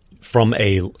 from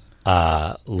a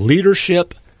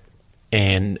leadership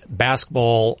and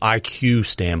basketball IQ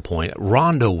standpoint,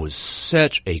 Rondo was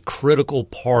such a critical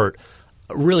part,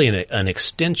 really an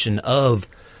extension of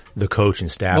the coaching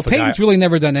staff. Well, Payton's really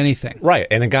never done anything. Right.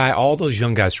 And a guy all those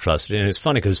young guys trusted. And it's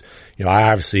funny because, I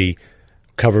obviously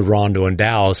covered Rondo in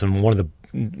Dallas, and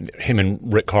him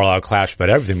and Rick Carlisle clashed about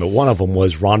everything, but one of them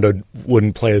was Rondo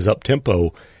wouldn't play as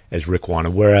up-tempo as Rick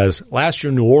wanted. Whereas last year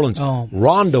in New Orleans,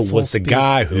 Rondo was the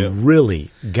guy who really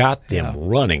got them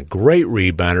running. Great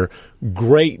rebounder,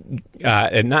 great,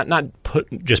 and not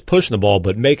just pushing the ball,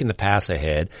 but making the pass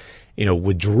ahead.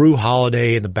 With Drew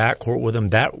Holiday in the backcourt with him,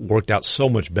 that worked out so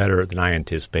much better than I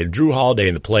anticipated. Drew Holiday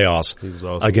in the playoffs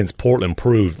against Portland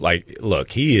proved,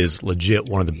 look, he is legit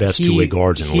one of the best two-way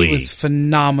guards in the league. He was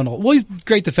phenomenal. Well, he's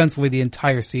great defensively the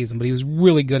entire season, but he was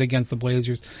really good against the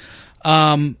Blazers.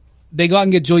 They go out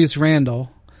and get Julius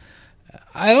Randle.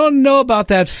 I don't know about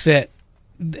that fit.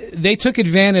 they took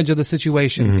advantage of the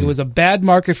situation. It was a bad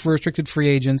market for restricted free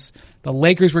agents. The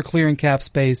Lakers were clearing cap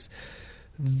space.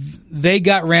 They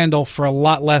got Randall for a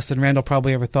lot less than Randall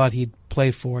probably ever thought he'd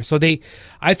play for. So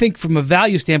I think from a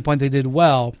value standpoint, they did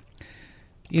well.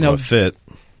 Fit.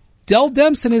 Dell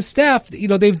Demps and his staff,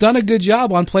 they've done a good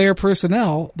job on player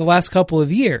personnel the last couple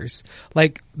of years.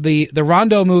 Like the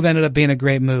Rondo move ended up being a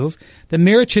great move. The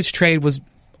Mirotić trade was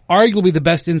arguably the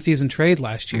best in-season trade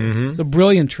last year. It's a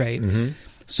brilliant trade.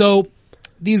 So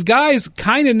these guys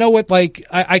kind of know what,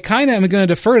 I kind of am going to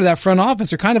defer to that front office.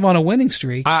 They're kind of on a winning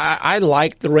streak. I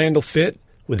like the Randall fit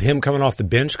with him coming off the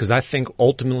bench because I think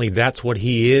ultimately that's what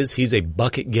he is. He's a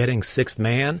bucket-getting sixth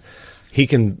man. He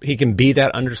can be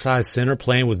that undersized center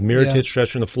playing with Mirotić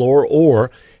stretching the floor, or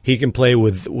he can play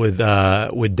with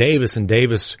Davis, and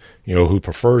Davis, who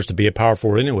prefers to be a power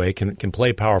forward anyway, can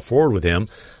play power forward with him.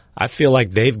 I feel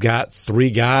like they've got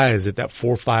three guys at that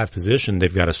 4-5 position.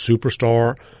 They've got a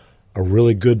superstar, a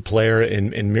really good player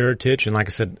in Mirotić, and like I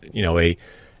said,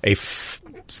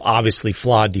 obviously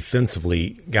flawed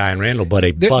defensively guy in Randall, but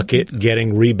a bucket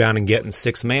getting, rebounding, getting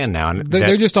sixth man now. And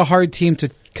they're just a hard team to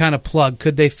kind of plug.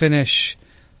 Could they finish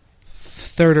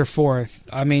third or fourth?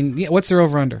 I mean, what's their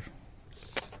over-under?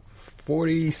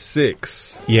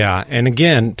 46. Yeah, and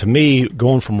again, to me,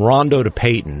 going from Rondo to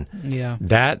Peyton,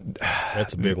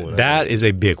 that's a big one. That is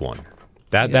a big one.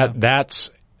 That's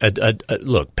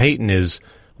look. Peyton is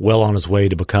well on his way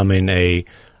to becoming a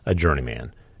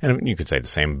journeyman. And you could say the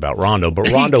same about Rondo,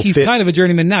 but Rondo he's kind of a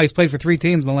journeyman now. He's played for 3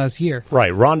 teams in the last year.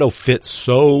 Right. Rondo fits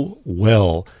so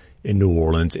well in New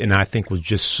Orleans, and I think was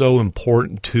just so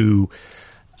important to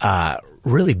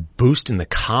really boosting the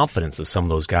confidence of some of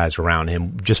those guys around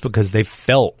him just because they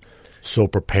felt so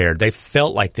prepared. They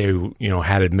felt like they,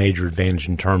 had a major advantage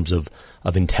in terms of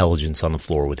intelligence on the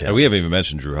floor with him. And we haven't even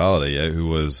mentioned Drew Holiday yet, who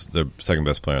was the second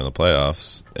best player in the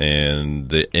playoffs, and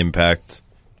the impact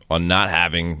on not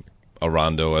having a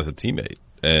Rondo as a teammate,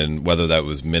 and whether that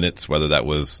was minutes, whether that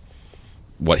was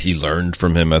what he learned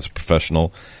from him as a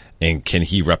professional, and can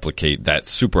he replicate that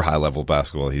super high level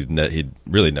basketball he'd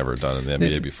really never done in the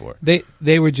NBA before.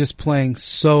 They were just playing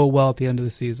so well at the end of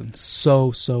the season,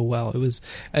 so well. It was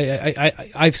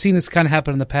I've seen this kind of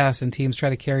happen in the past, and teams try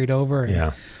to carry it over.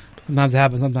 And sometimes it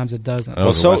happens, sometimes it doesn't. I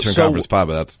know the Western Conference pod,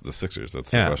 but that's the Sixers.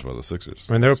 That's the question about the Sixers.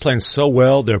 I mean, they were playing so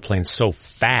well, they were playing so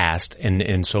fast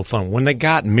and so fun. When they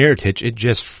got Mirotić, it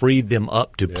just freed them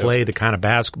up to play the kind of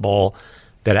basketball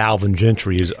that Alvin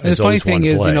Gentry is always wanted to play. The funny thing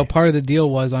is, part of the deal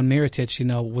was on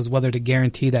Mirotić, was whether to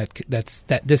guarantee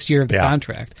that this year of the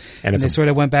contract. And they sort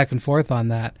of went back and forth on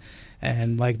that.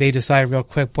 And they decided real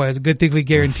quick, boy, it's a good thing we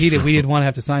guaranteed it. We didn't want to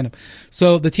have to sign him.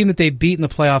 So the team that they beat in the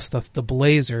playoffs, the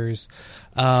Blazers,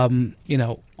 on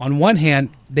one hand,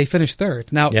 they finished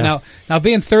third. Now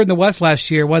being third in the West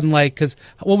last year wasn't because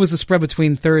what was the spread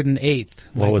between third and eighth?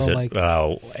 What was it?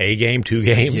 A game, 2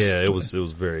 games? Yeah, it was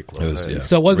very close.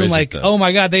 So it wasn't oh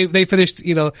my God, they finished,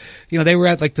 they were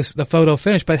at the photo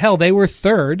finish, but hell, they were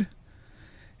third,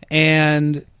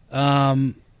 and,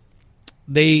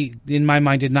 they, in my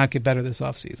mind, did not get better this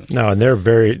offseason. No, and they're a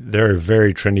very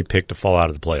trendy pick to fall out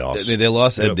of the playoffs. They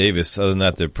lost Ed Davis. Other than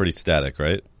that, they're pretty static,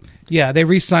 right? Yeah, they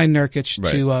re-signed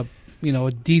Nurkic to a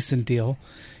decent deal.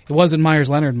 It wasn't Myers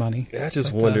Leonard money. I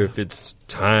just wonder if it's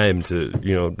time to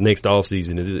next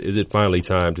offseason. Is it finally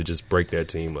time to just break that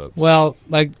team up? Well,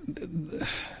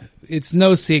 it's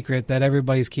no secret that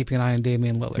everybody's keeping an eye on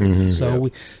Damian Lillard.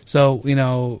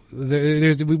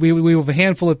 We have a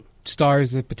handful of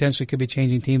stars that potentially could be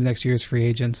changing teams next year as free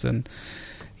agents, and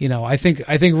I think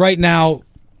right now,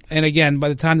 and again, by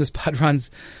the time this pod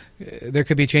runs, there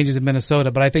could be changes in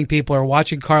Minnesota, but I think people are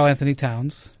watching Karl Anthony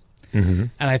Towns, and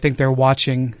I think they're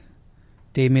watching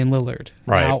Damian Lillard.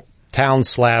 Right. Now,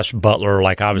 Towns / Butler,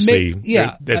 obviously,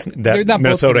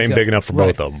 Minnesota ain't big enough for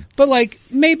both of them. But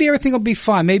maybe everything will be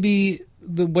fine. Maybe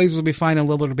the Blazers will be fine, and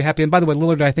Lillard will be happy. And by the way,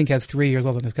 Lillard, I think, has 3 years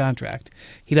left on his contract.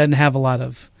 He doesn't have a lot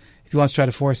of. If he wants to try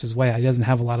to force his way out, he doesn't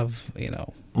have a lot of,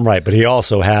 Right, but he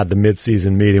also had the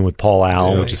midseason meeting with Paul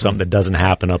Allen, which is something that doesn't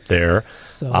happen up there.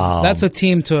 So that's a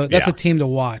team to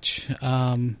watch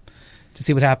to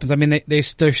see what happens. I mean, they're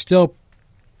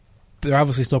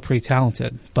obviously still pretty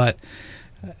talented, but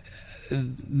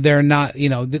they're not.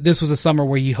 This was a summer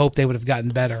where you hope they would have gotten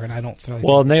better, and I don't feel like.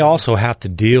 Well, and they also have to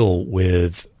deal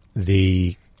with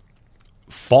the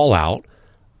fallout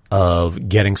of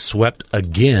getting swept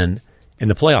again in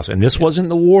the playoffs. And this wasn't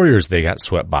the Warriors they got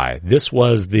swept by. This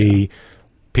was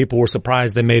people were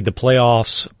surprised they made the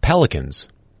playoffs Pelicans.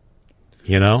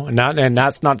 And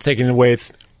that's not taking away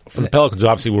from the Pelicans.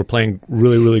 Obviously, we're playing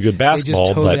really, really good basketball. They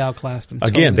just totally outclassed them.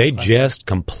 Again, they just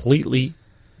completely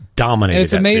dominated. And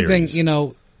it's that amazing,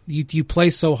 series. you play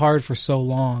so hard for so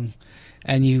long,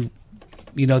 and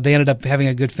they ended up having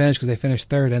a good finish because they finished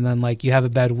third, and then like you have a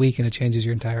bad week and it changes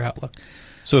your entire outlook.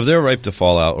 So if they're ripe to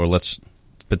fall out, or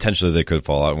potentially they could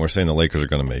fall out, and we're saying the Lakers are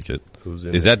going to make it.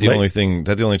 Is that the only thing?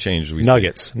 That's the only change we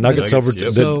Nuggets. see? Nuggets over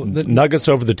yep. the Nuggets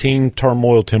over the team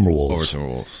turmoil Timberwolves. Over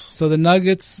Timberwolves. So the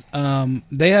Nuggets,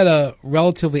 they had a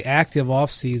relatively active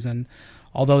offseason,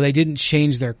 although they didn't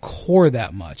change their core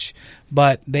that much.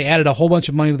 But they added a whole bunch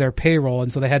of money to their payroll,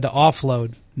 and so they had to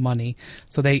offload money.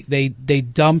 So they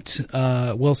dumped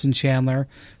Wilson Chandler,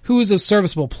 who is a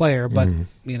serviceable player, but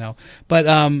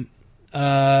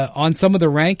on some of the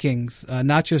rankings,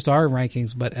 not just our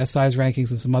rankings, but SI's rankings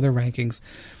and some other rankings,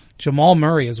 Jamal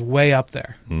Murray is way up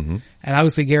there. Mm-hmm. And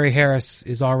obviously Gary Harris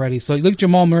is already. So you look at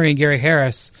Jamal Murray and Gary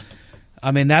Harris,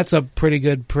 I mean, that's a pretty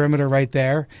good perimeter right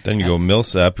there. Then you go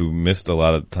Millsap, who missed a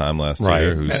lot of time last Right.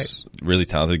 year, who's really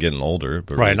talented, getting older.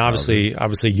 But Right, really and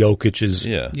obviously Jokic is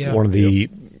Yeah. one of the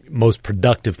most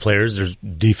productive players. There's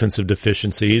defensive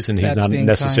deficiencies, and he's That's not being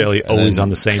necessarily And always then on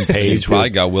the same He's page. probably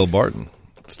with- got Will Barton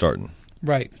starting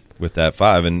Right. with that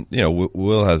 5. And,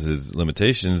 Will has his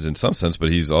limitations in some sense, but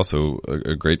he's also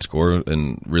a great scorer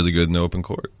and really good in the open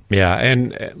court. Yeah,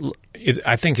 and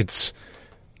I think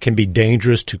can be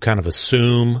dangerous to kind of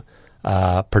assume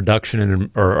production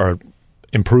or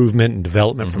improvement and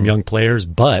development from young players,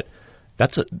 but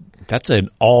that's a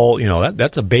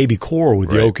baby core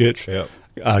with Right. Jokic,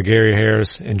 Yep. Gary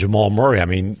Harris, and Jamal Murray. I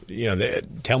mean,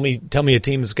 tell me a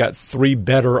team that's got 3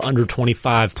 better under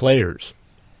 25 players.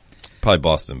 Probably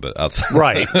Boston, but outside.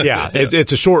 Right. Yeah.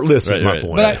 It's a short list is Right, my right.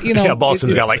 point. But,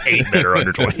 Boston's got like 8 better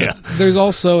under 20. Yeah. There's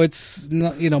also,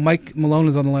 Mike Malone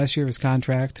is on the last year of his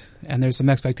contract, and there's some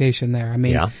expectation there. I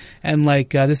mean, Yeah. and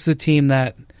this is a team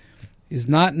that is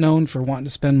not known for wanting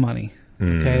to spend money,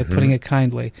 okay, putting it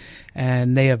kindly.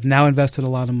 And they have now invested a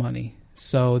lot of money.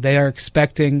 So they are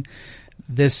expecting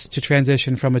this to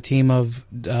transition from a team of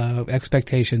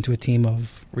expectation to a team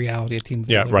of reality, a team of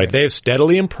Yeah, delivery. right. They have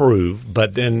steadily improved,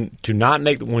 but then to not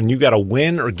make when you got a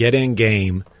win or get in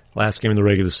game, last game of the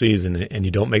regular season, and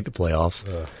you don't make the playoffs.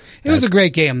 It was a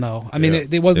great game, though. I mean, Yeah.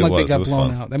 it wasn't It like they was. got It was blown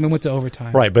fun. out. I mean, went to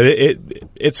overtime. Right, but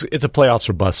it's a playoffs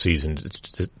or bust season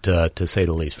to say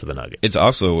the least for the Nuggets. It's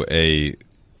also a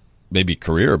maybe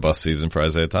career bust season for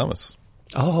Isaiah Thomas.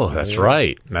 Oh, that's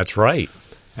right. That's right.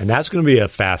 And that's going to be a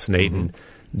fascinating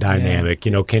dynamic.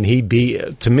 Yeah. Can he be,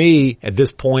 to me, at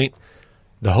this point,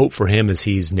 the hope for him is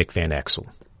he's Nick Van Exel.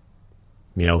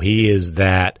 He is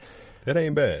that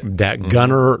ain't bad.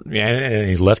 gunner, and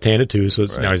he's left-handed too, so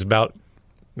now he's about,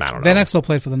 I don't know. Van Exel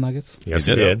played for the Nuggets. Yes,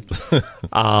 He he did. did.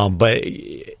 But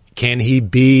can he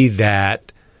be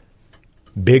that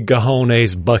big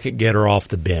cojones bucket getter off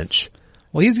the bench?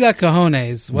 Well, he's got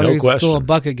cojones, whether No he's still a question.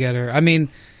 bucket getter. I mean,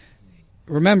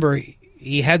 remember,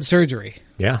 he had surgery.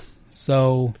 Yeah.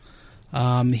 So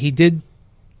he did,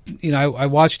 I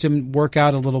watched him work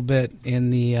out a little bit in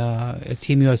the at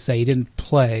Team USA. He didn't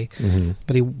play,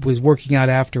 but he was working out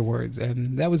afterwards.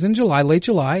 And that was in July, late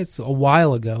July. It's a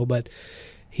while ago, but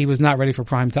he was not ready for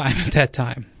prime time at that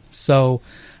time. So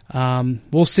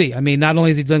we'll see. I mean, not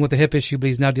only is he dealing with the hip issue, but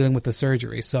he's now dealing with the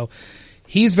surgery. So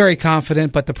he's very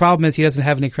confident, but the problem is he doesn't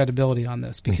have any credibility on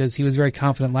this because he was very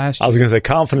confident last year. I was going to say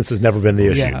confidence has never been the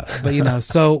issue. Yeah, but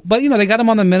they got him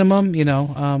on the minimum,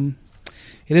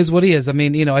 it is what he is. I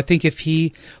mean, I think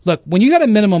when you got a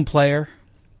minimum player,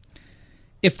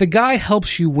 if the guy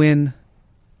helps you win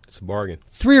It's a bargain.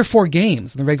 3 or 4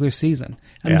 games in the regular season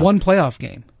and one playoff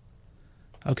game,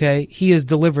 okay, he is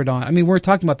delivered on. I mean, we're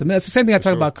talking about that's the same thing I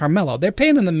talk about Carmelo. They're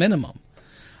paying him the minimum.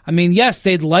 I mean, yes,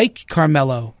 they'd like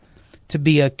Carmelo to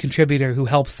be a contributor who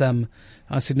helps them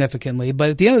significantly, but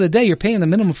at the end of the day, you're paying the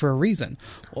minimum for a reason.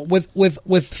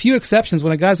 With few exceptions,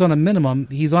 when a guy's on a minimum,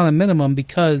 he's on a minimum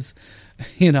because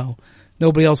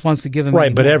nobody else wants to give him Right,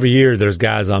 any but more. every year there's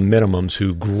guys on minimums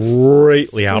who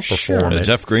greatly outperform sure. it.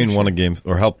 Jeff Green won a game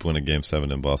or helped win a game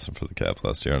 7 in Boston for the Cavs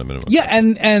last year on a minimum. Yeah,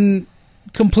 and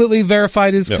completely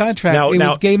verified his Yep. contract. Now- it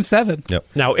was Game 7. Yep.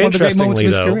 Now, One of the great moments interestingly,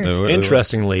 of his though, career.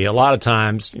 interestingly, a lot of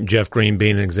times, Jeff Green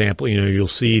being an example, you'll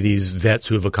see these vets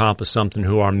who have accomplished something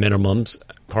who are minimums.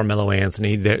 Carmelo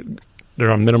Anthony,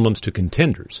 they're on minimums to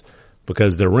contenders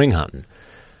because they're ring hunting.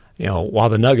 While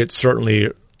the Nuggets certainly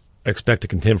expect to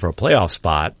contend for a playoff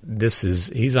spot,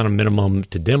 he's on a minimum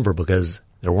to Denver because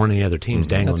there weren't any other teams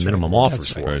dangling That's minimum right. offers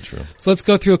That's for right. him. Very true. So let's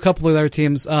go through a couple of other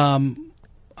teams.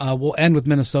 We'll end with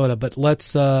Minnesota, but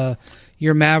let's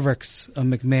your Mavericks,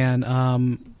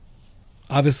 McMahon,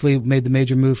 obviously made the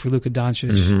major move for Luka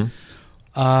Doncic.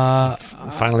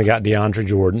 Finally got DeAndre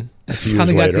Jordan a few years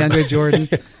Finally got later. DeAndre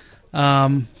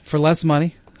Jordan for less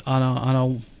money on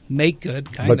a make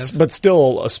good, kind of. But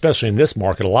still, especially in this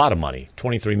market, a lot of money,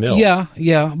 $23 million.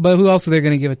 Yeah. But who else are they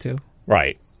going to give it to?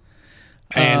 Right.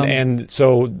 And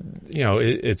so,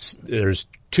 there's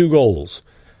two goals.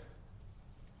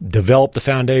 Develop the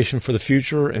foundation for the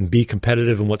future and be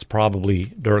competitive in what's probably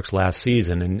Dirk's last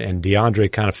season. And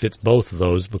DeAndre kind of fits both of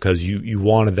those because you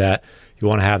wanted that. You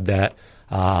want to have that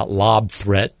lob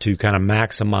threat to kind of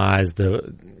maximize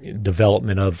the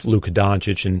development of Luka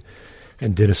Doncic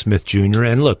and Dennis Smith Jr.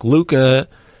 And look, Luka,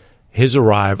 his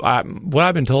arrival, what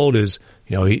I've been told is,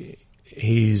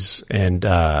 he's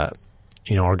our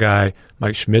guy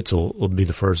Mike Schmitz will be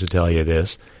the first to tell you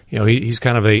this. He's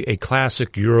kind of a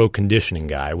classic Euro conditioning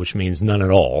guy, which means none at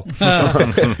all. He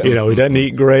doesn't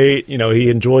eat great. He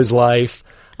enjoys life.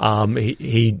 Is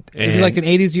he like an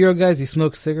 80s Euro guy? Does he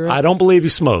smoke cigarettes? I don't believe he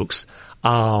smokes.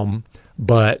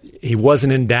 But he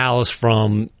wasn't in Dallas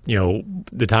from,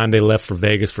 the time they left for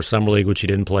Vegas for Summer League, which he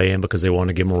didn't play in because they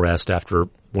wanted to give him a rest after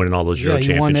winning all those Euro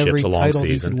championships a long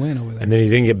season. And then he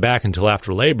didn't get back until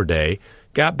after Labor Day.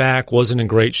 Got back, wasn't in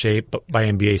great shape by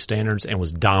NBA standards, and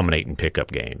was dominating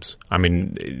pickup games. I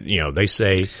mean, they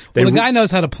say the guy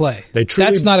knows how to play.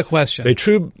 That's not a question. They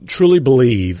truly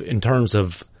believe in terms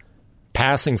of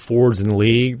passing forwards in the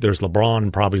league. There's LeBron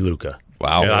and probably Luka.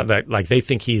 Wow, they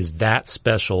think he's that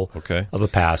special of a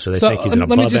passer. They so, think he's an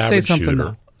above average shooter. Let me just say something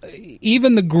shooter. Though.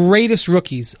 Even the greatest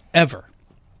rookies ever,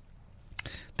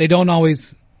 they don't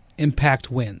always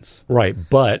impact wins. Right,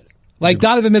 but. Like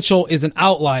Donovan Mitchell is an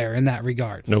outlier in that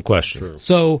regard. No question. True.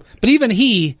 So, but even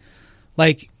the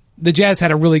Jazz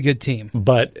had a really good team.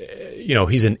 But,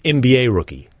 he's an NBA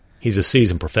rookie. He's a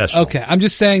seasoned professional. Okay. I'm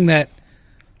just saying that,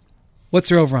 what's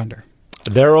their over-under?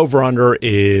 Their over-under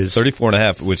is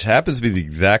 34.5, which happens to be the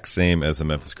exact same as the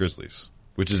Memphis Grizzlies,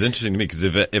 which is interesting to me because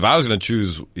if I was going to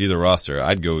choose either roster,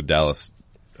 I'd go Dallas.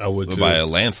 I would too. By a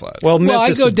landslide. Well,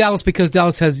 I'd go Dallas because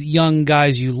Dallas has young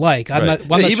guys you like. I'm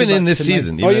not even sure in this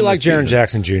season. You like Jaren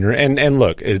Jackson Jr. And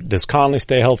look, does Conley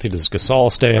stay healthy? Does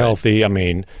Gasol stay healthy? I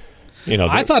mean,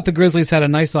 I thought the Grizzlies had a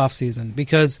nice offseason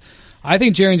because I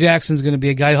think Jaren Jackson's going to be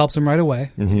a guy who helps them right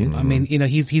away. Mm-hmm. I mean,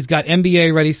 he's got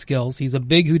NBA ready skills. He's a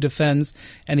big who defends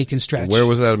and he can stretch. Where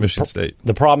was that at Michigan State?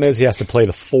 The problem is he has to play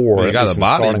the four. He got a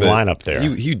body, starting lineup there.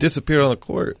 He disappeared on the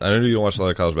court. I know you don't watch a lot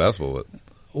of college basketball, but.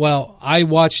 Well, I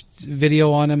watched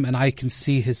video on him, and I can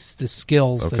see the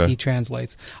skills that he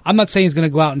translates. I'm not saying he's going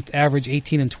to go out and average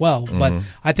 18 and 12, but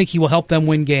I think he will help them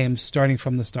win games starting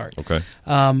from the start. Okay.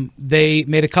 They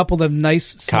made a couple of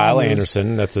nice Kyle moves.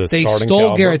 Anderson, that's a they starting stole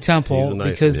caliber. Garrett Temple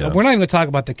Nice, because we're not even going to talk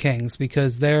about the Kings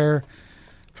because their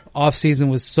offseason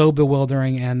was so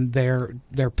bewildering, and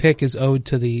their pick is owed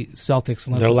to the Celtics.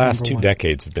 Their last two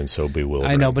decades have been so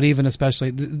bewildering. I know, but even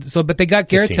especially but they got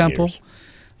Garrett Temple. Years.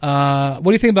 What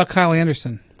do you think about Kyle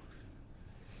Anderson?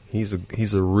 He's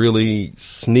a really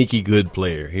sneaky good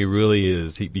player. He really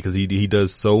is. Because he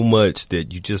does so much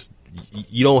that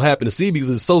you don't happen to see because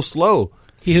it's so slow.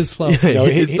 He is slow.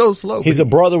 It's so slow. He's a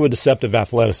brother with deceptive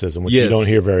athleticism, which you don't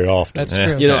hear very often. That's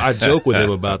true. I joke with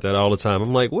him about that all the time.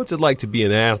 I'm like, what's it like to be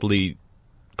an athlete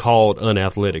called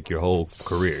unathletic your whole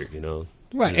career?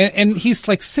 Right, and he's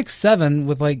like 6'7"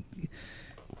 with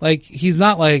like he's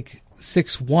not like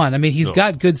 6'1". I mean, he's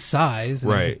got good size.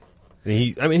 Right. And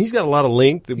he's got a lot of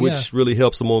length, which really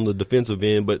helps him on the defensive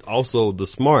end, but also the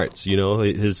smarts,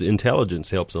 his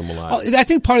intelligence helps him a lot. I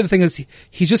think part of the thing is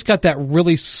he's just got that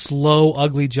really slow,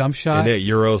 ugly jump shot. And that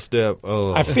Euro step.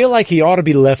 Oh. I feel like he ought to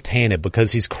be left-handed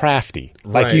because he's crafty.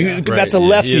 That's a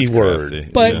lefty word.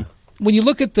 Crafty. But when you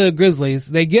look at the Grizzlies,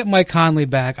 they get Mike Conley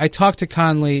back. I talked to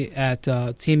Conley at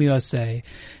Team USA,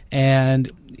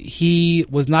 and he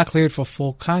was not cleared for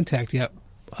full contact yet.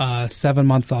 7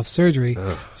 months off surgery. It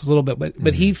was a little bit,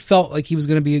 but he felt like he was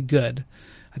going to be good.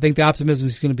 I think the optimism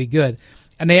is going to be good.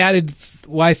 And they added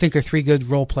what I think are 3 good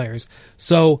role players.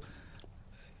 So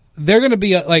they're going to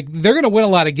be they're going to win a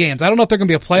lot of games. I don't know if they're going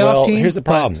to be a playoff team. Here's the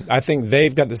problem. I think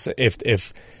they've got this.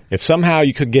 If somehow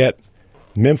you could get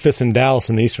Memphis and Dallas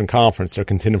in the Eastern Conference, they're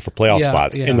contending for playoff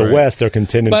spots. In the West, they're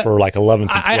contending for 11th and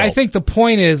 12th. I think the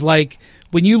point is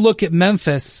when you look at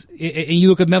Memphis and you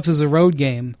look at Memphis as a road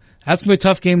game, that's going to be a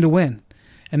tough game to win.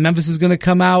 And Memphis is going to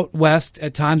come out west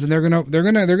at times, and they're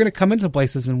going to come into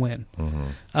places and win. Mm-hmm.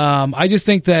 I just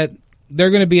think that they're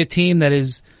going to be a team that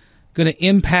is going to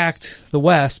impact the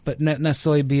West, but not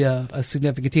necessarily be a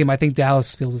significant team. I think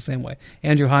Dallas feels the same way.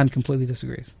 Andrew Hahn completely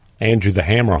disagrees. Andrew the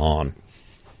Hammer Hahn.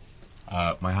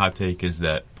 My hot take is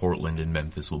that Portland and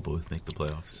Memphis will both make the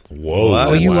playoffs. Whoa!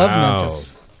 Well, you love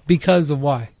Memphis because of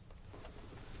why?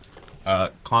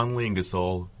 Conley and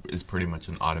Gasol is pretty much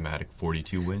an automatic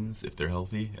 42 wins if they're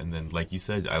healthy. And then, like you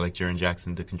said, I like Jaren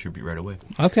Jackson to contribute right away.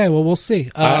 Okay, well, we'll see.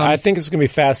 I think it's going to be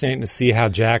fascinating to see how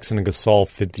Jackson and Gasol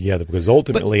fit together because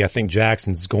ultimately I think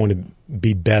Jackson's going to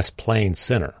be best playing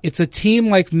center. It's a team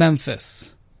like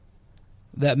Memphis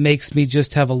that makes me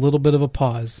just have a little bit of a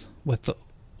pause with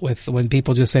when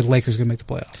people just say the Lakers are going to make the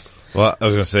playoffs. Well, I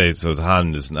was going to say, so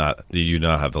Han does not. Do you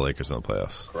not have the Lakers in the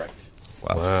playoffs? Correct.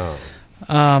 Wow.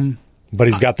 But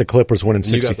he's got the Clippers winning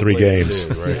 63 games.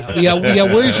 Too, right? Yeah.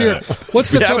 Where's your?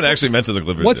 What's the? We haven't actually mentioned the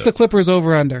Clippers. What's yet. the Clippers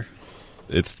over under?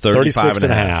 It's 35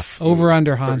 and a half. Over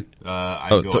under, Han. I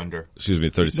go under. Excuse me,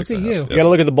 36 Look at and a half. you. Yes. You got to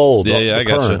look at the bold. Yeah, I the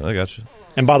got current. you. I got you.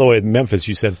 And by the way, Memphis,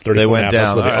 you said 34 They went and a half.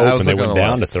 down. That's what I they was opened. They looking went on the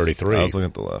down to left. 33. I was looking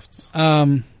at the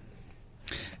left.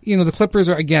 The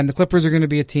Clippers are going to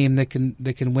be a team that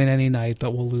can win any night,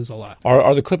 but will lose a lot.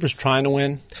 Are the Clippers trying to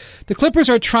win? The Clippers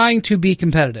are trying to be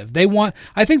competitive. They want.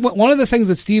 I think one of the things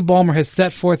that Steve Ballmer has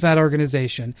set forth in that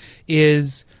organization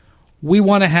is we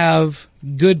want to have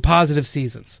good, positive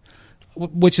seasons,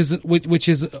 which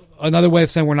is another way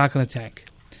of saying we're not going to tank.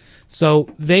 So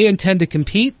they intend to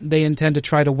compete. They intend to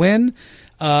try to win.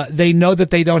 They know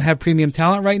that they don't have premium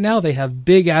talent right now. They have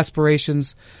big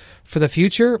aspirations for the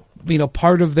future.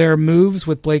 Part of their moves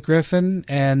with Blake Griffin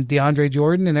and DeAndre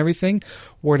Jordan and everything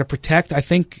were to protect. I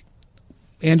think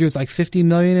Andrew's like $50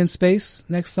 million in space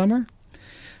next summer.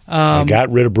 They got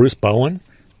rid of Bruce Bowen.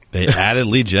 They added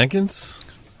Lee Jenkins.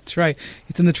 That's right.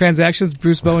 It's in the transactions.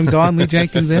 Bruce Bowen gone, Lee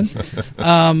Jenkins in.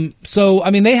 So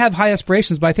they have high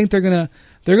aspirations, but I think they're gonna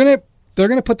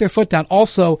put their foot down.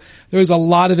 Also, there's a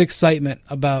lot of excitement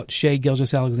about Shai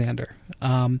Gilgeous-Alexander.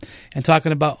 And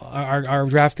talking about our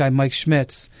draft guy, Mike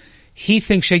Schmitz, he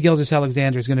thinks Shai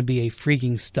Gilgeous-Alexander is going to be a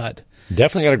freaking stud.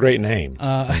 Definitely got a great name.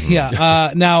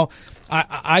 Now,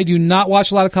 I do not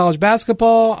watch a lot of college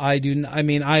basketball. I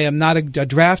am not a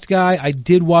draft guy. I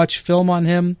did watch film on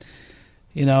him.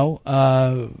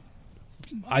 I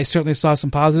certainly saw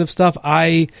some positive stuff.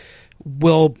 I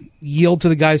will yield to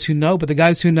the guys who know, but the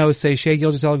guys who know say Shai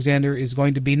Gilgeous-Alexander is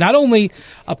going to be not only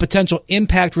a potential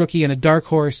impact rookie and a dark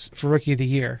horse for Rookie of the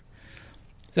Year.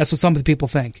 That's what some of the people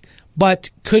think. But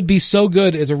could be so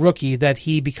good as a rookie that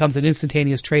he becomes an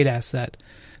instantaneous trade asset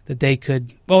that they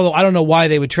could, although I don't know why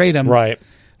they would trade him. Right.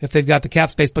 If they've got the cap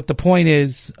space. But the point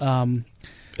is,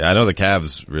 Yeah, I know the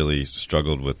Cavs really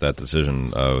struggled with that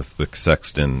decision with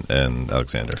Sexton and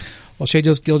Alexander. Well, Shai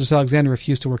Gilgeous-Alexander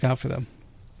refused to work out for them.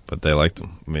 But they liked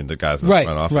him. The guys that Right,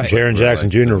 went off. right. Jaren Jackson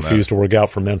Jr. refused to work out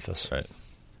for Memphis. Right.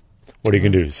 What are you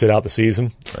going to do? Sit out the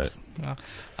season? Right.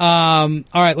 All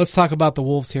right, let's talk about the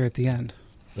Wolves here at the end.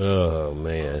 Oh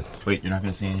man! Wait, you're not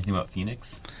going to say anything about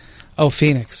Phoenix? Oh,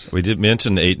 Phoenix. We did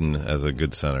mention Ayton as a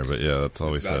good center, but yeah, that's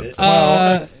all we said.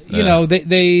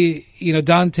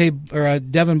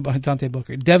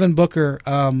 Devin Booker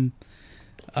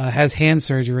has hand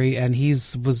surgery, and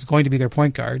was going to be their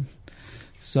point guard.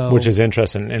 So, which is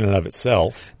interesting in and of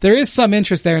itself. There is some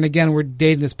interest there, and again, we're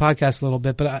dating this podcast a little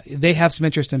bit, but they have some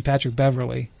interest in Patrick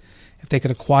Beverley. If they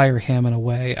could acquire him in a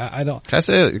way, I don't. Can I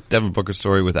say a Devin Booker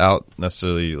story without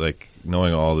necessarily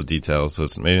knowing all the details? So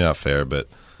it's maybe not fair, but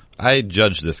I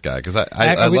judge this guy because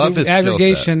I love his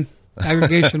aggregation. Skill set.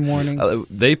 Aggregation warning.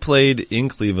 They played in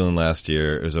Cleveland last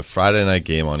year. It was a Friday night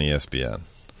game on ESPN.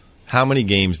 How many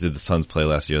games did the Suns play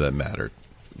last year that mattered?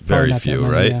 Very few,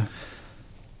 many, right? Yeah.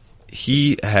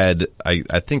 He had,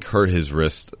 I think, hurt his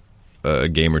wrist a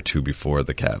game or two before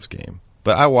the Cavs game.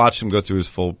 But I watched him go through his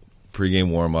full pregame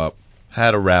warm-up,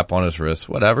 had a wrap on his wrist,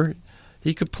 whatever.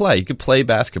 He could play. He could play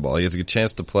basketball. He has a good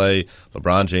chance to play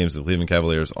LeBron James, the Cleveland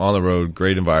Cavaliers, on the road,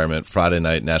 great environment, Friday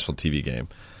night national TV game.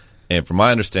 And from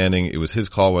my understanding, it was his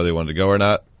call whether he wanted to go or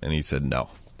not, and he said no.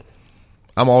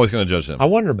 I'm always going to judge him. I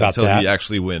wonder about until that. he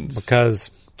actually wins.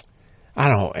 Because, I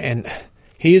don't know, and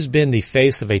he has been the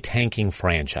face of a tanking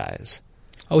franchise.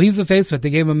 Oh, he's the face of it. They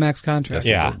gave him a max contract.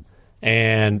 Yeah.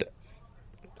 And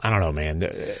I don't know, man.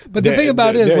 But the thing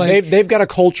about it is, they've got a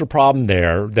culture problem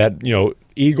there that,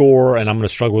 Igor, and I'm going to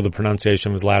struggle with the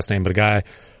pronunciation of his last name, but a guy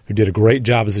who did a great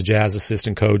job as a Jazz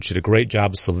assistant coach, did a great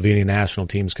job as Slovenia national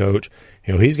team's coach.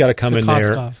 He's got to come in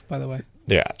there. Koskov, by the way.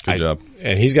 Yeah. Good job.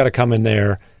 And he's got to come in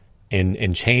there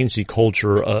and change the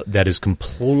culture that is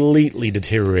completely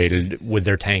deteriorated with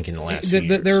their tanking the last few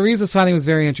years. Their Ariza signing was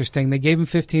very interesting. They gave him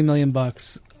 $15 million.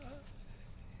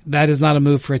 That is not a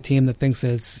move for a team that thinks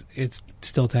that it's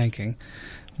still tanking.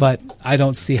 But I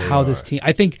don't see how this team.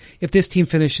 I think if this team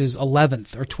finishes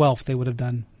 11th or 12th, they would have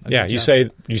done. Yeah, you say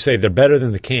they're better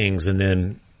than the Kings, and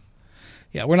then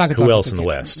we're not going to who talk else about in the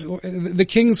West? The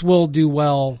Kings will do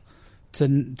well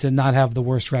to not have the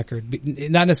worst record.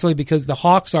 Not necessarily because the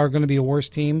Hawks are going to be a worse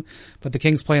team, but the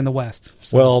Kings play in the West.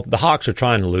 So. Well, the Hawks are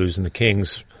trying to lose, and the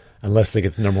Kings, unless they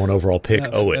get the number 1 overall pick,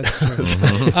 owe it.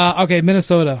 Okay,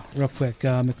 Minnesota, real quick,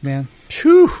 McMahon.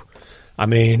 Phew. I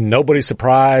mean, nobody's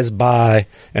surprised by,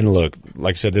 and look,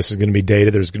 like I said, this is going to be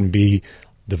dated. There's going to be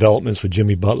developments with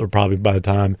Jimmy Butler probably by the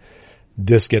time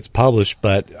this gets published.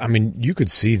 But I mean, you could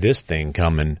see this thing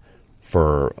coming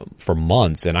for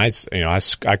months. And I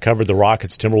covered the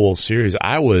Rockets Timberwolves series.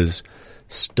 I was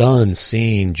stunned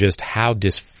seeing just how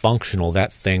dysfunctional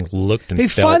that thing looked and they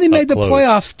felt. They finally made the close.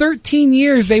 playoffs. 13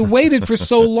 years. They waited for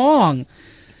so long.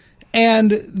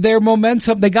 And their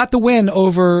momentum, they got the win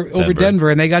over Denver,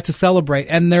 and they got to celebrate.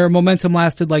 And their momentum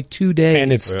lasted like 2 days.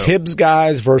 And it's Tibbs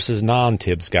guys versus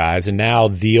non-Tibbs guys. And now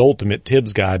the ultimate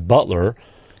Tibbs guy, Butler,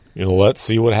 let's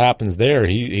see what happens there.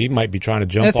 He might be trying to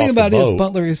jump off the boat. And the thing about it is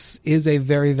Butler is a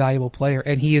very valuable player,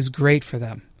 and he is great for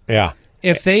them. Yeah.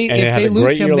 If they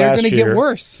lose him, they're going to get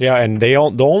worse. Yeah, and the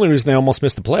only reason they almost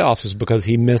missed the playoffs is because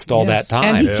he missed all that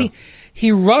time. And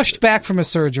he rushed back from a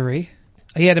surgery.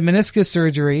 He had a meniscus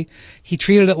surgery. He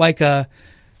treated it like a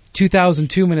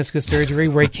 2002 meniscus surgery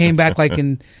where he came back like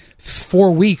in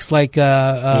 4 weeks, like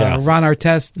Ron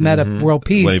Artest met at World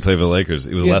Peace. When he played for the Lakers,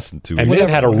 it was less than 2 weeks. And then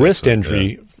had a wrist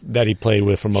injury that he played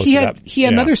with for most of that. He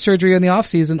had another surgery in the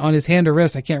offseason on his hand or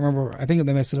wrist. I can't remember. I think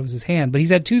they said it was his hand. But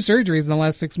he's had 2 surgeries in the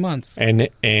last 6 months.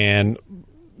 And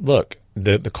look,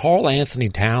 the Karl Anthony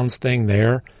Towns thing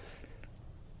there,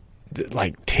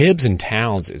 like Tibbs and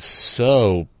Towns is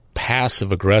so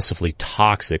passive-aggressively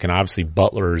toxic, and obviously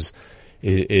Butler's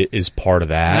is part of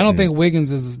that. I don't think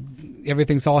Wiggins is...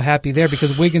 Everything's all happy there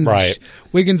because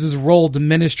Wiggins' role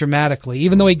diminished dramatically.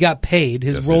 Even though he got paid,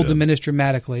 his role diminished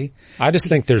dramatically. I just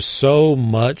think there's so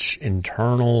much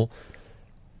internal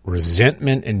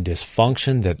resentment and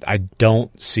dysfunction that I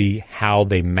don't see how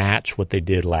they match what they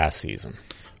did last season.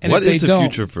 And what is the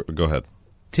future for... Go ahead.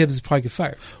 Tibbs is probably get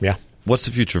fired. Yeah. What's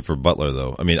the future for Butler,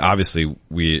 though? I mean, obviously,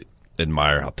 we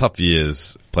admire how tough he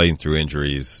is, playing through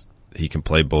injuries. He can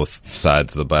play both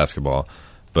sides of the basketball,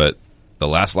 but... The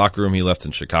last locker room he left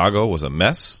in Chicago was a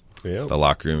mess. Yep. The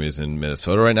locker room he's in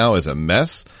Minnesota right now is a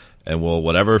mess. And will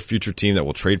whatever future team that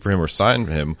will trade for him or sign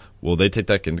for him, will they take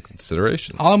that into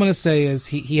consideration? All I'm going to say is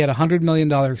he had a $100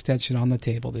 million extension on the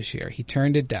table this year. He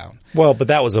turned it down. Well, but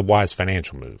that was a wise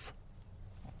financial move.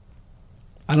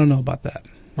 I don't know about that.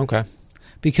 Okay.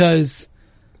 Because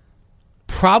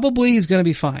probably he's going to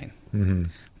be fine. Mm-hmm.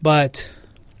 But...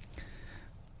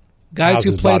 Guys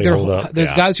who played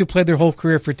guys who played their whole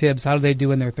career for Tibbs. How do they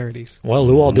do in their 30s? Well,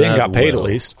 Luol Deng got paid at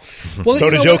least. Well, so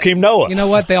did Joakim Noah. You know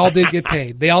what? They all did get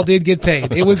paid. They all did get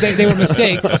paid. It was they were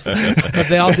mistakes, but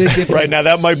they all did get paid. Right now,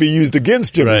 that might be used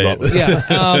against Jimmy Butler.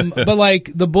 Yeah, but like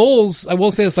the Bulls, I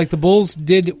will say this: like the Bulls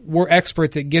were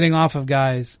experts at getting off of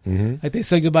guys. Mm-hmm. Like they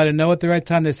said goodbye to Noah at the right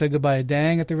time. They said goodbye to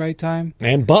Deng at the right time.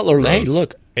 And Butler, hey,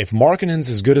 look, if Markkanen's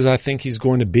as good as I think he's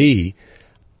going to be.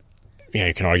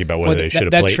 You can argue about whether they should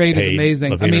have played. That trade is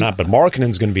amazing. Levine or not, but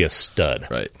Markkanen's going to be a stud.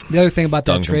 Right. The other thing about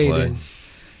that trade is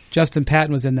Justin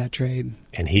Patton was in that trade,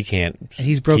 and he can't. And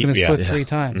he's broken his foot 3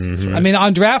 times. Mm-hmm. I mean,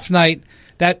 on draft night,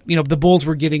 the Bulls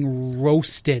were getting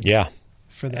roasted. Yeah.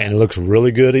 For that, and it looks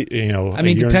really good. I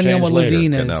mean, depending on what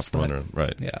Levine is,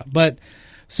 right? Yeah, but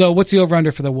so what's the over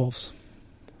under for the Wolves?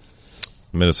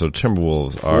 Minnesota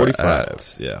Timberwolves are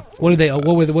 45. What do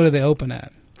they open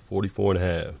at?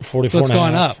 44.5. 44. So it's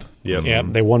going up. Yep. Yeah,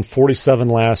 they won 47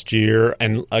 last year.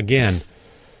 And again,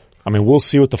 I mean, we'll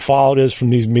see what the fallout is from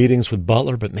these meetings with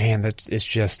Butler, but man, it's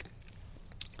just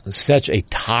such a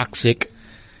toxic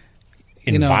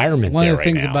environment. One there of the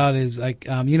things now. about it is like,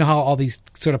 how all these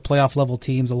sort of playoff level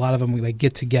teams, a lot of them like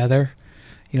get together.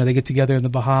 They get together in the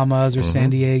Bahamas or San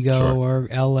Diego or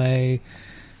LA.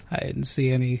 I didn't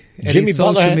see any Jimmy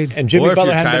Butler and Jimmy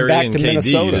Butler had been back to KD,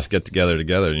 Minnesota. You just get together,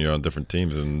 and you're on different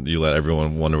teams, and you let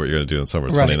everyone wonder what you're going to do in summer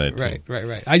 2019.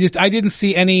 Right. I didn't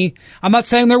see any. I'm not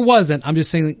saying there wasn't. I'm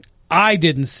just saying I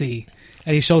didn't see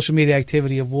any social media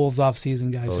activity of Wolves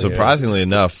off-season guys. Surprisingly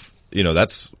enough,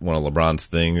 that's one of LeBron's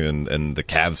thing, and the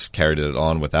Cavs carried it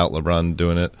on without LeBron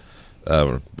doing it,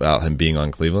 without him being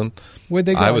on Cleveland. Where'd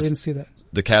they go? I didn't see that.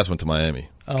 The Cavs went to Miami.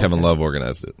 Kevin Love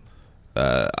organized it.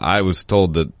 I was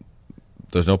told that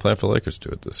there's no plan for the Lakers to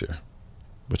do it this year,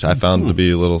 which I found to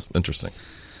be a little interesting.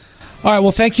 All right,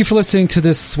 well, thank you for listening to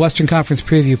this Western Conference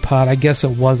preview pod. I guess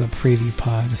it was a preview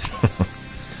pod.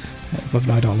 But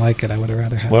I don't like it. I would have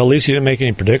rather have. Well, at least you didn't make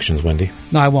any predictions, Wendy.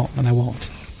 No, I won't, and I won't.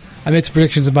 I made some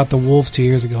predictions about the Wolves 2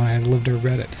 years ago, and I lived or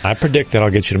read it. I predict that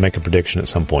I'll get you to make a prediction at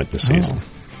some point this season.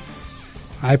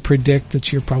 I predict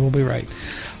that you're probably right.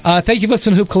 Thank you for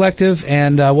listening to Hoop Collective,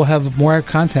 and we'll have more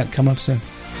content coming up soon.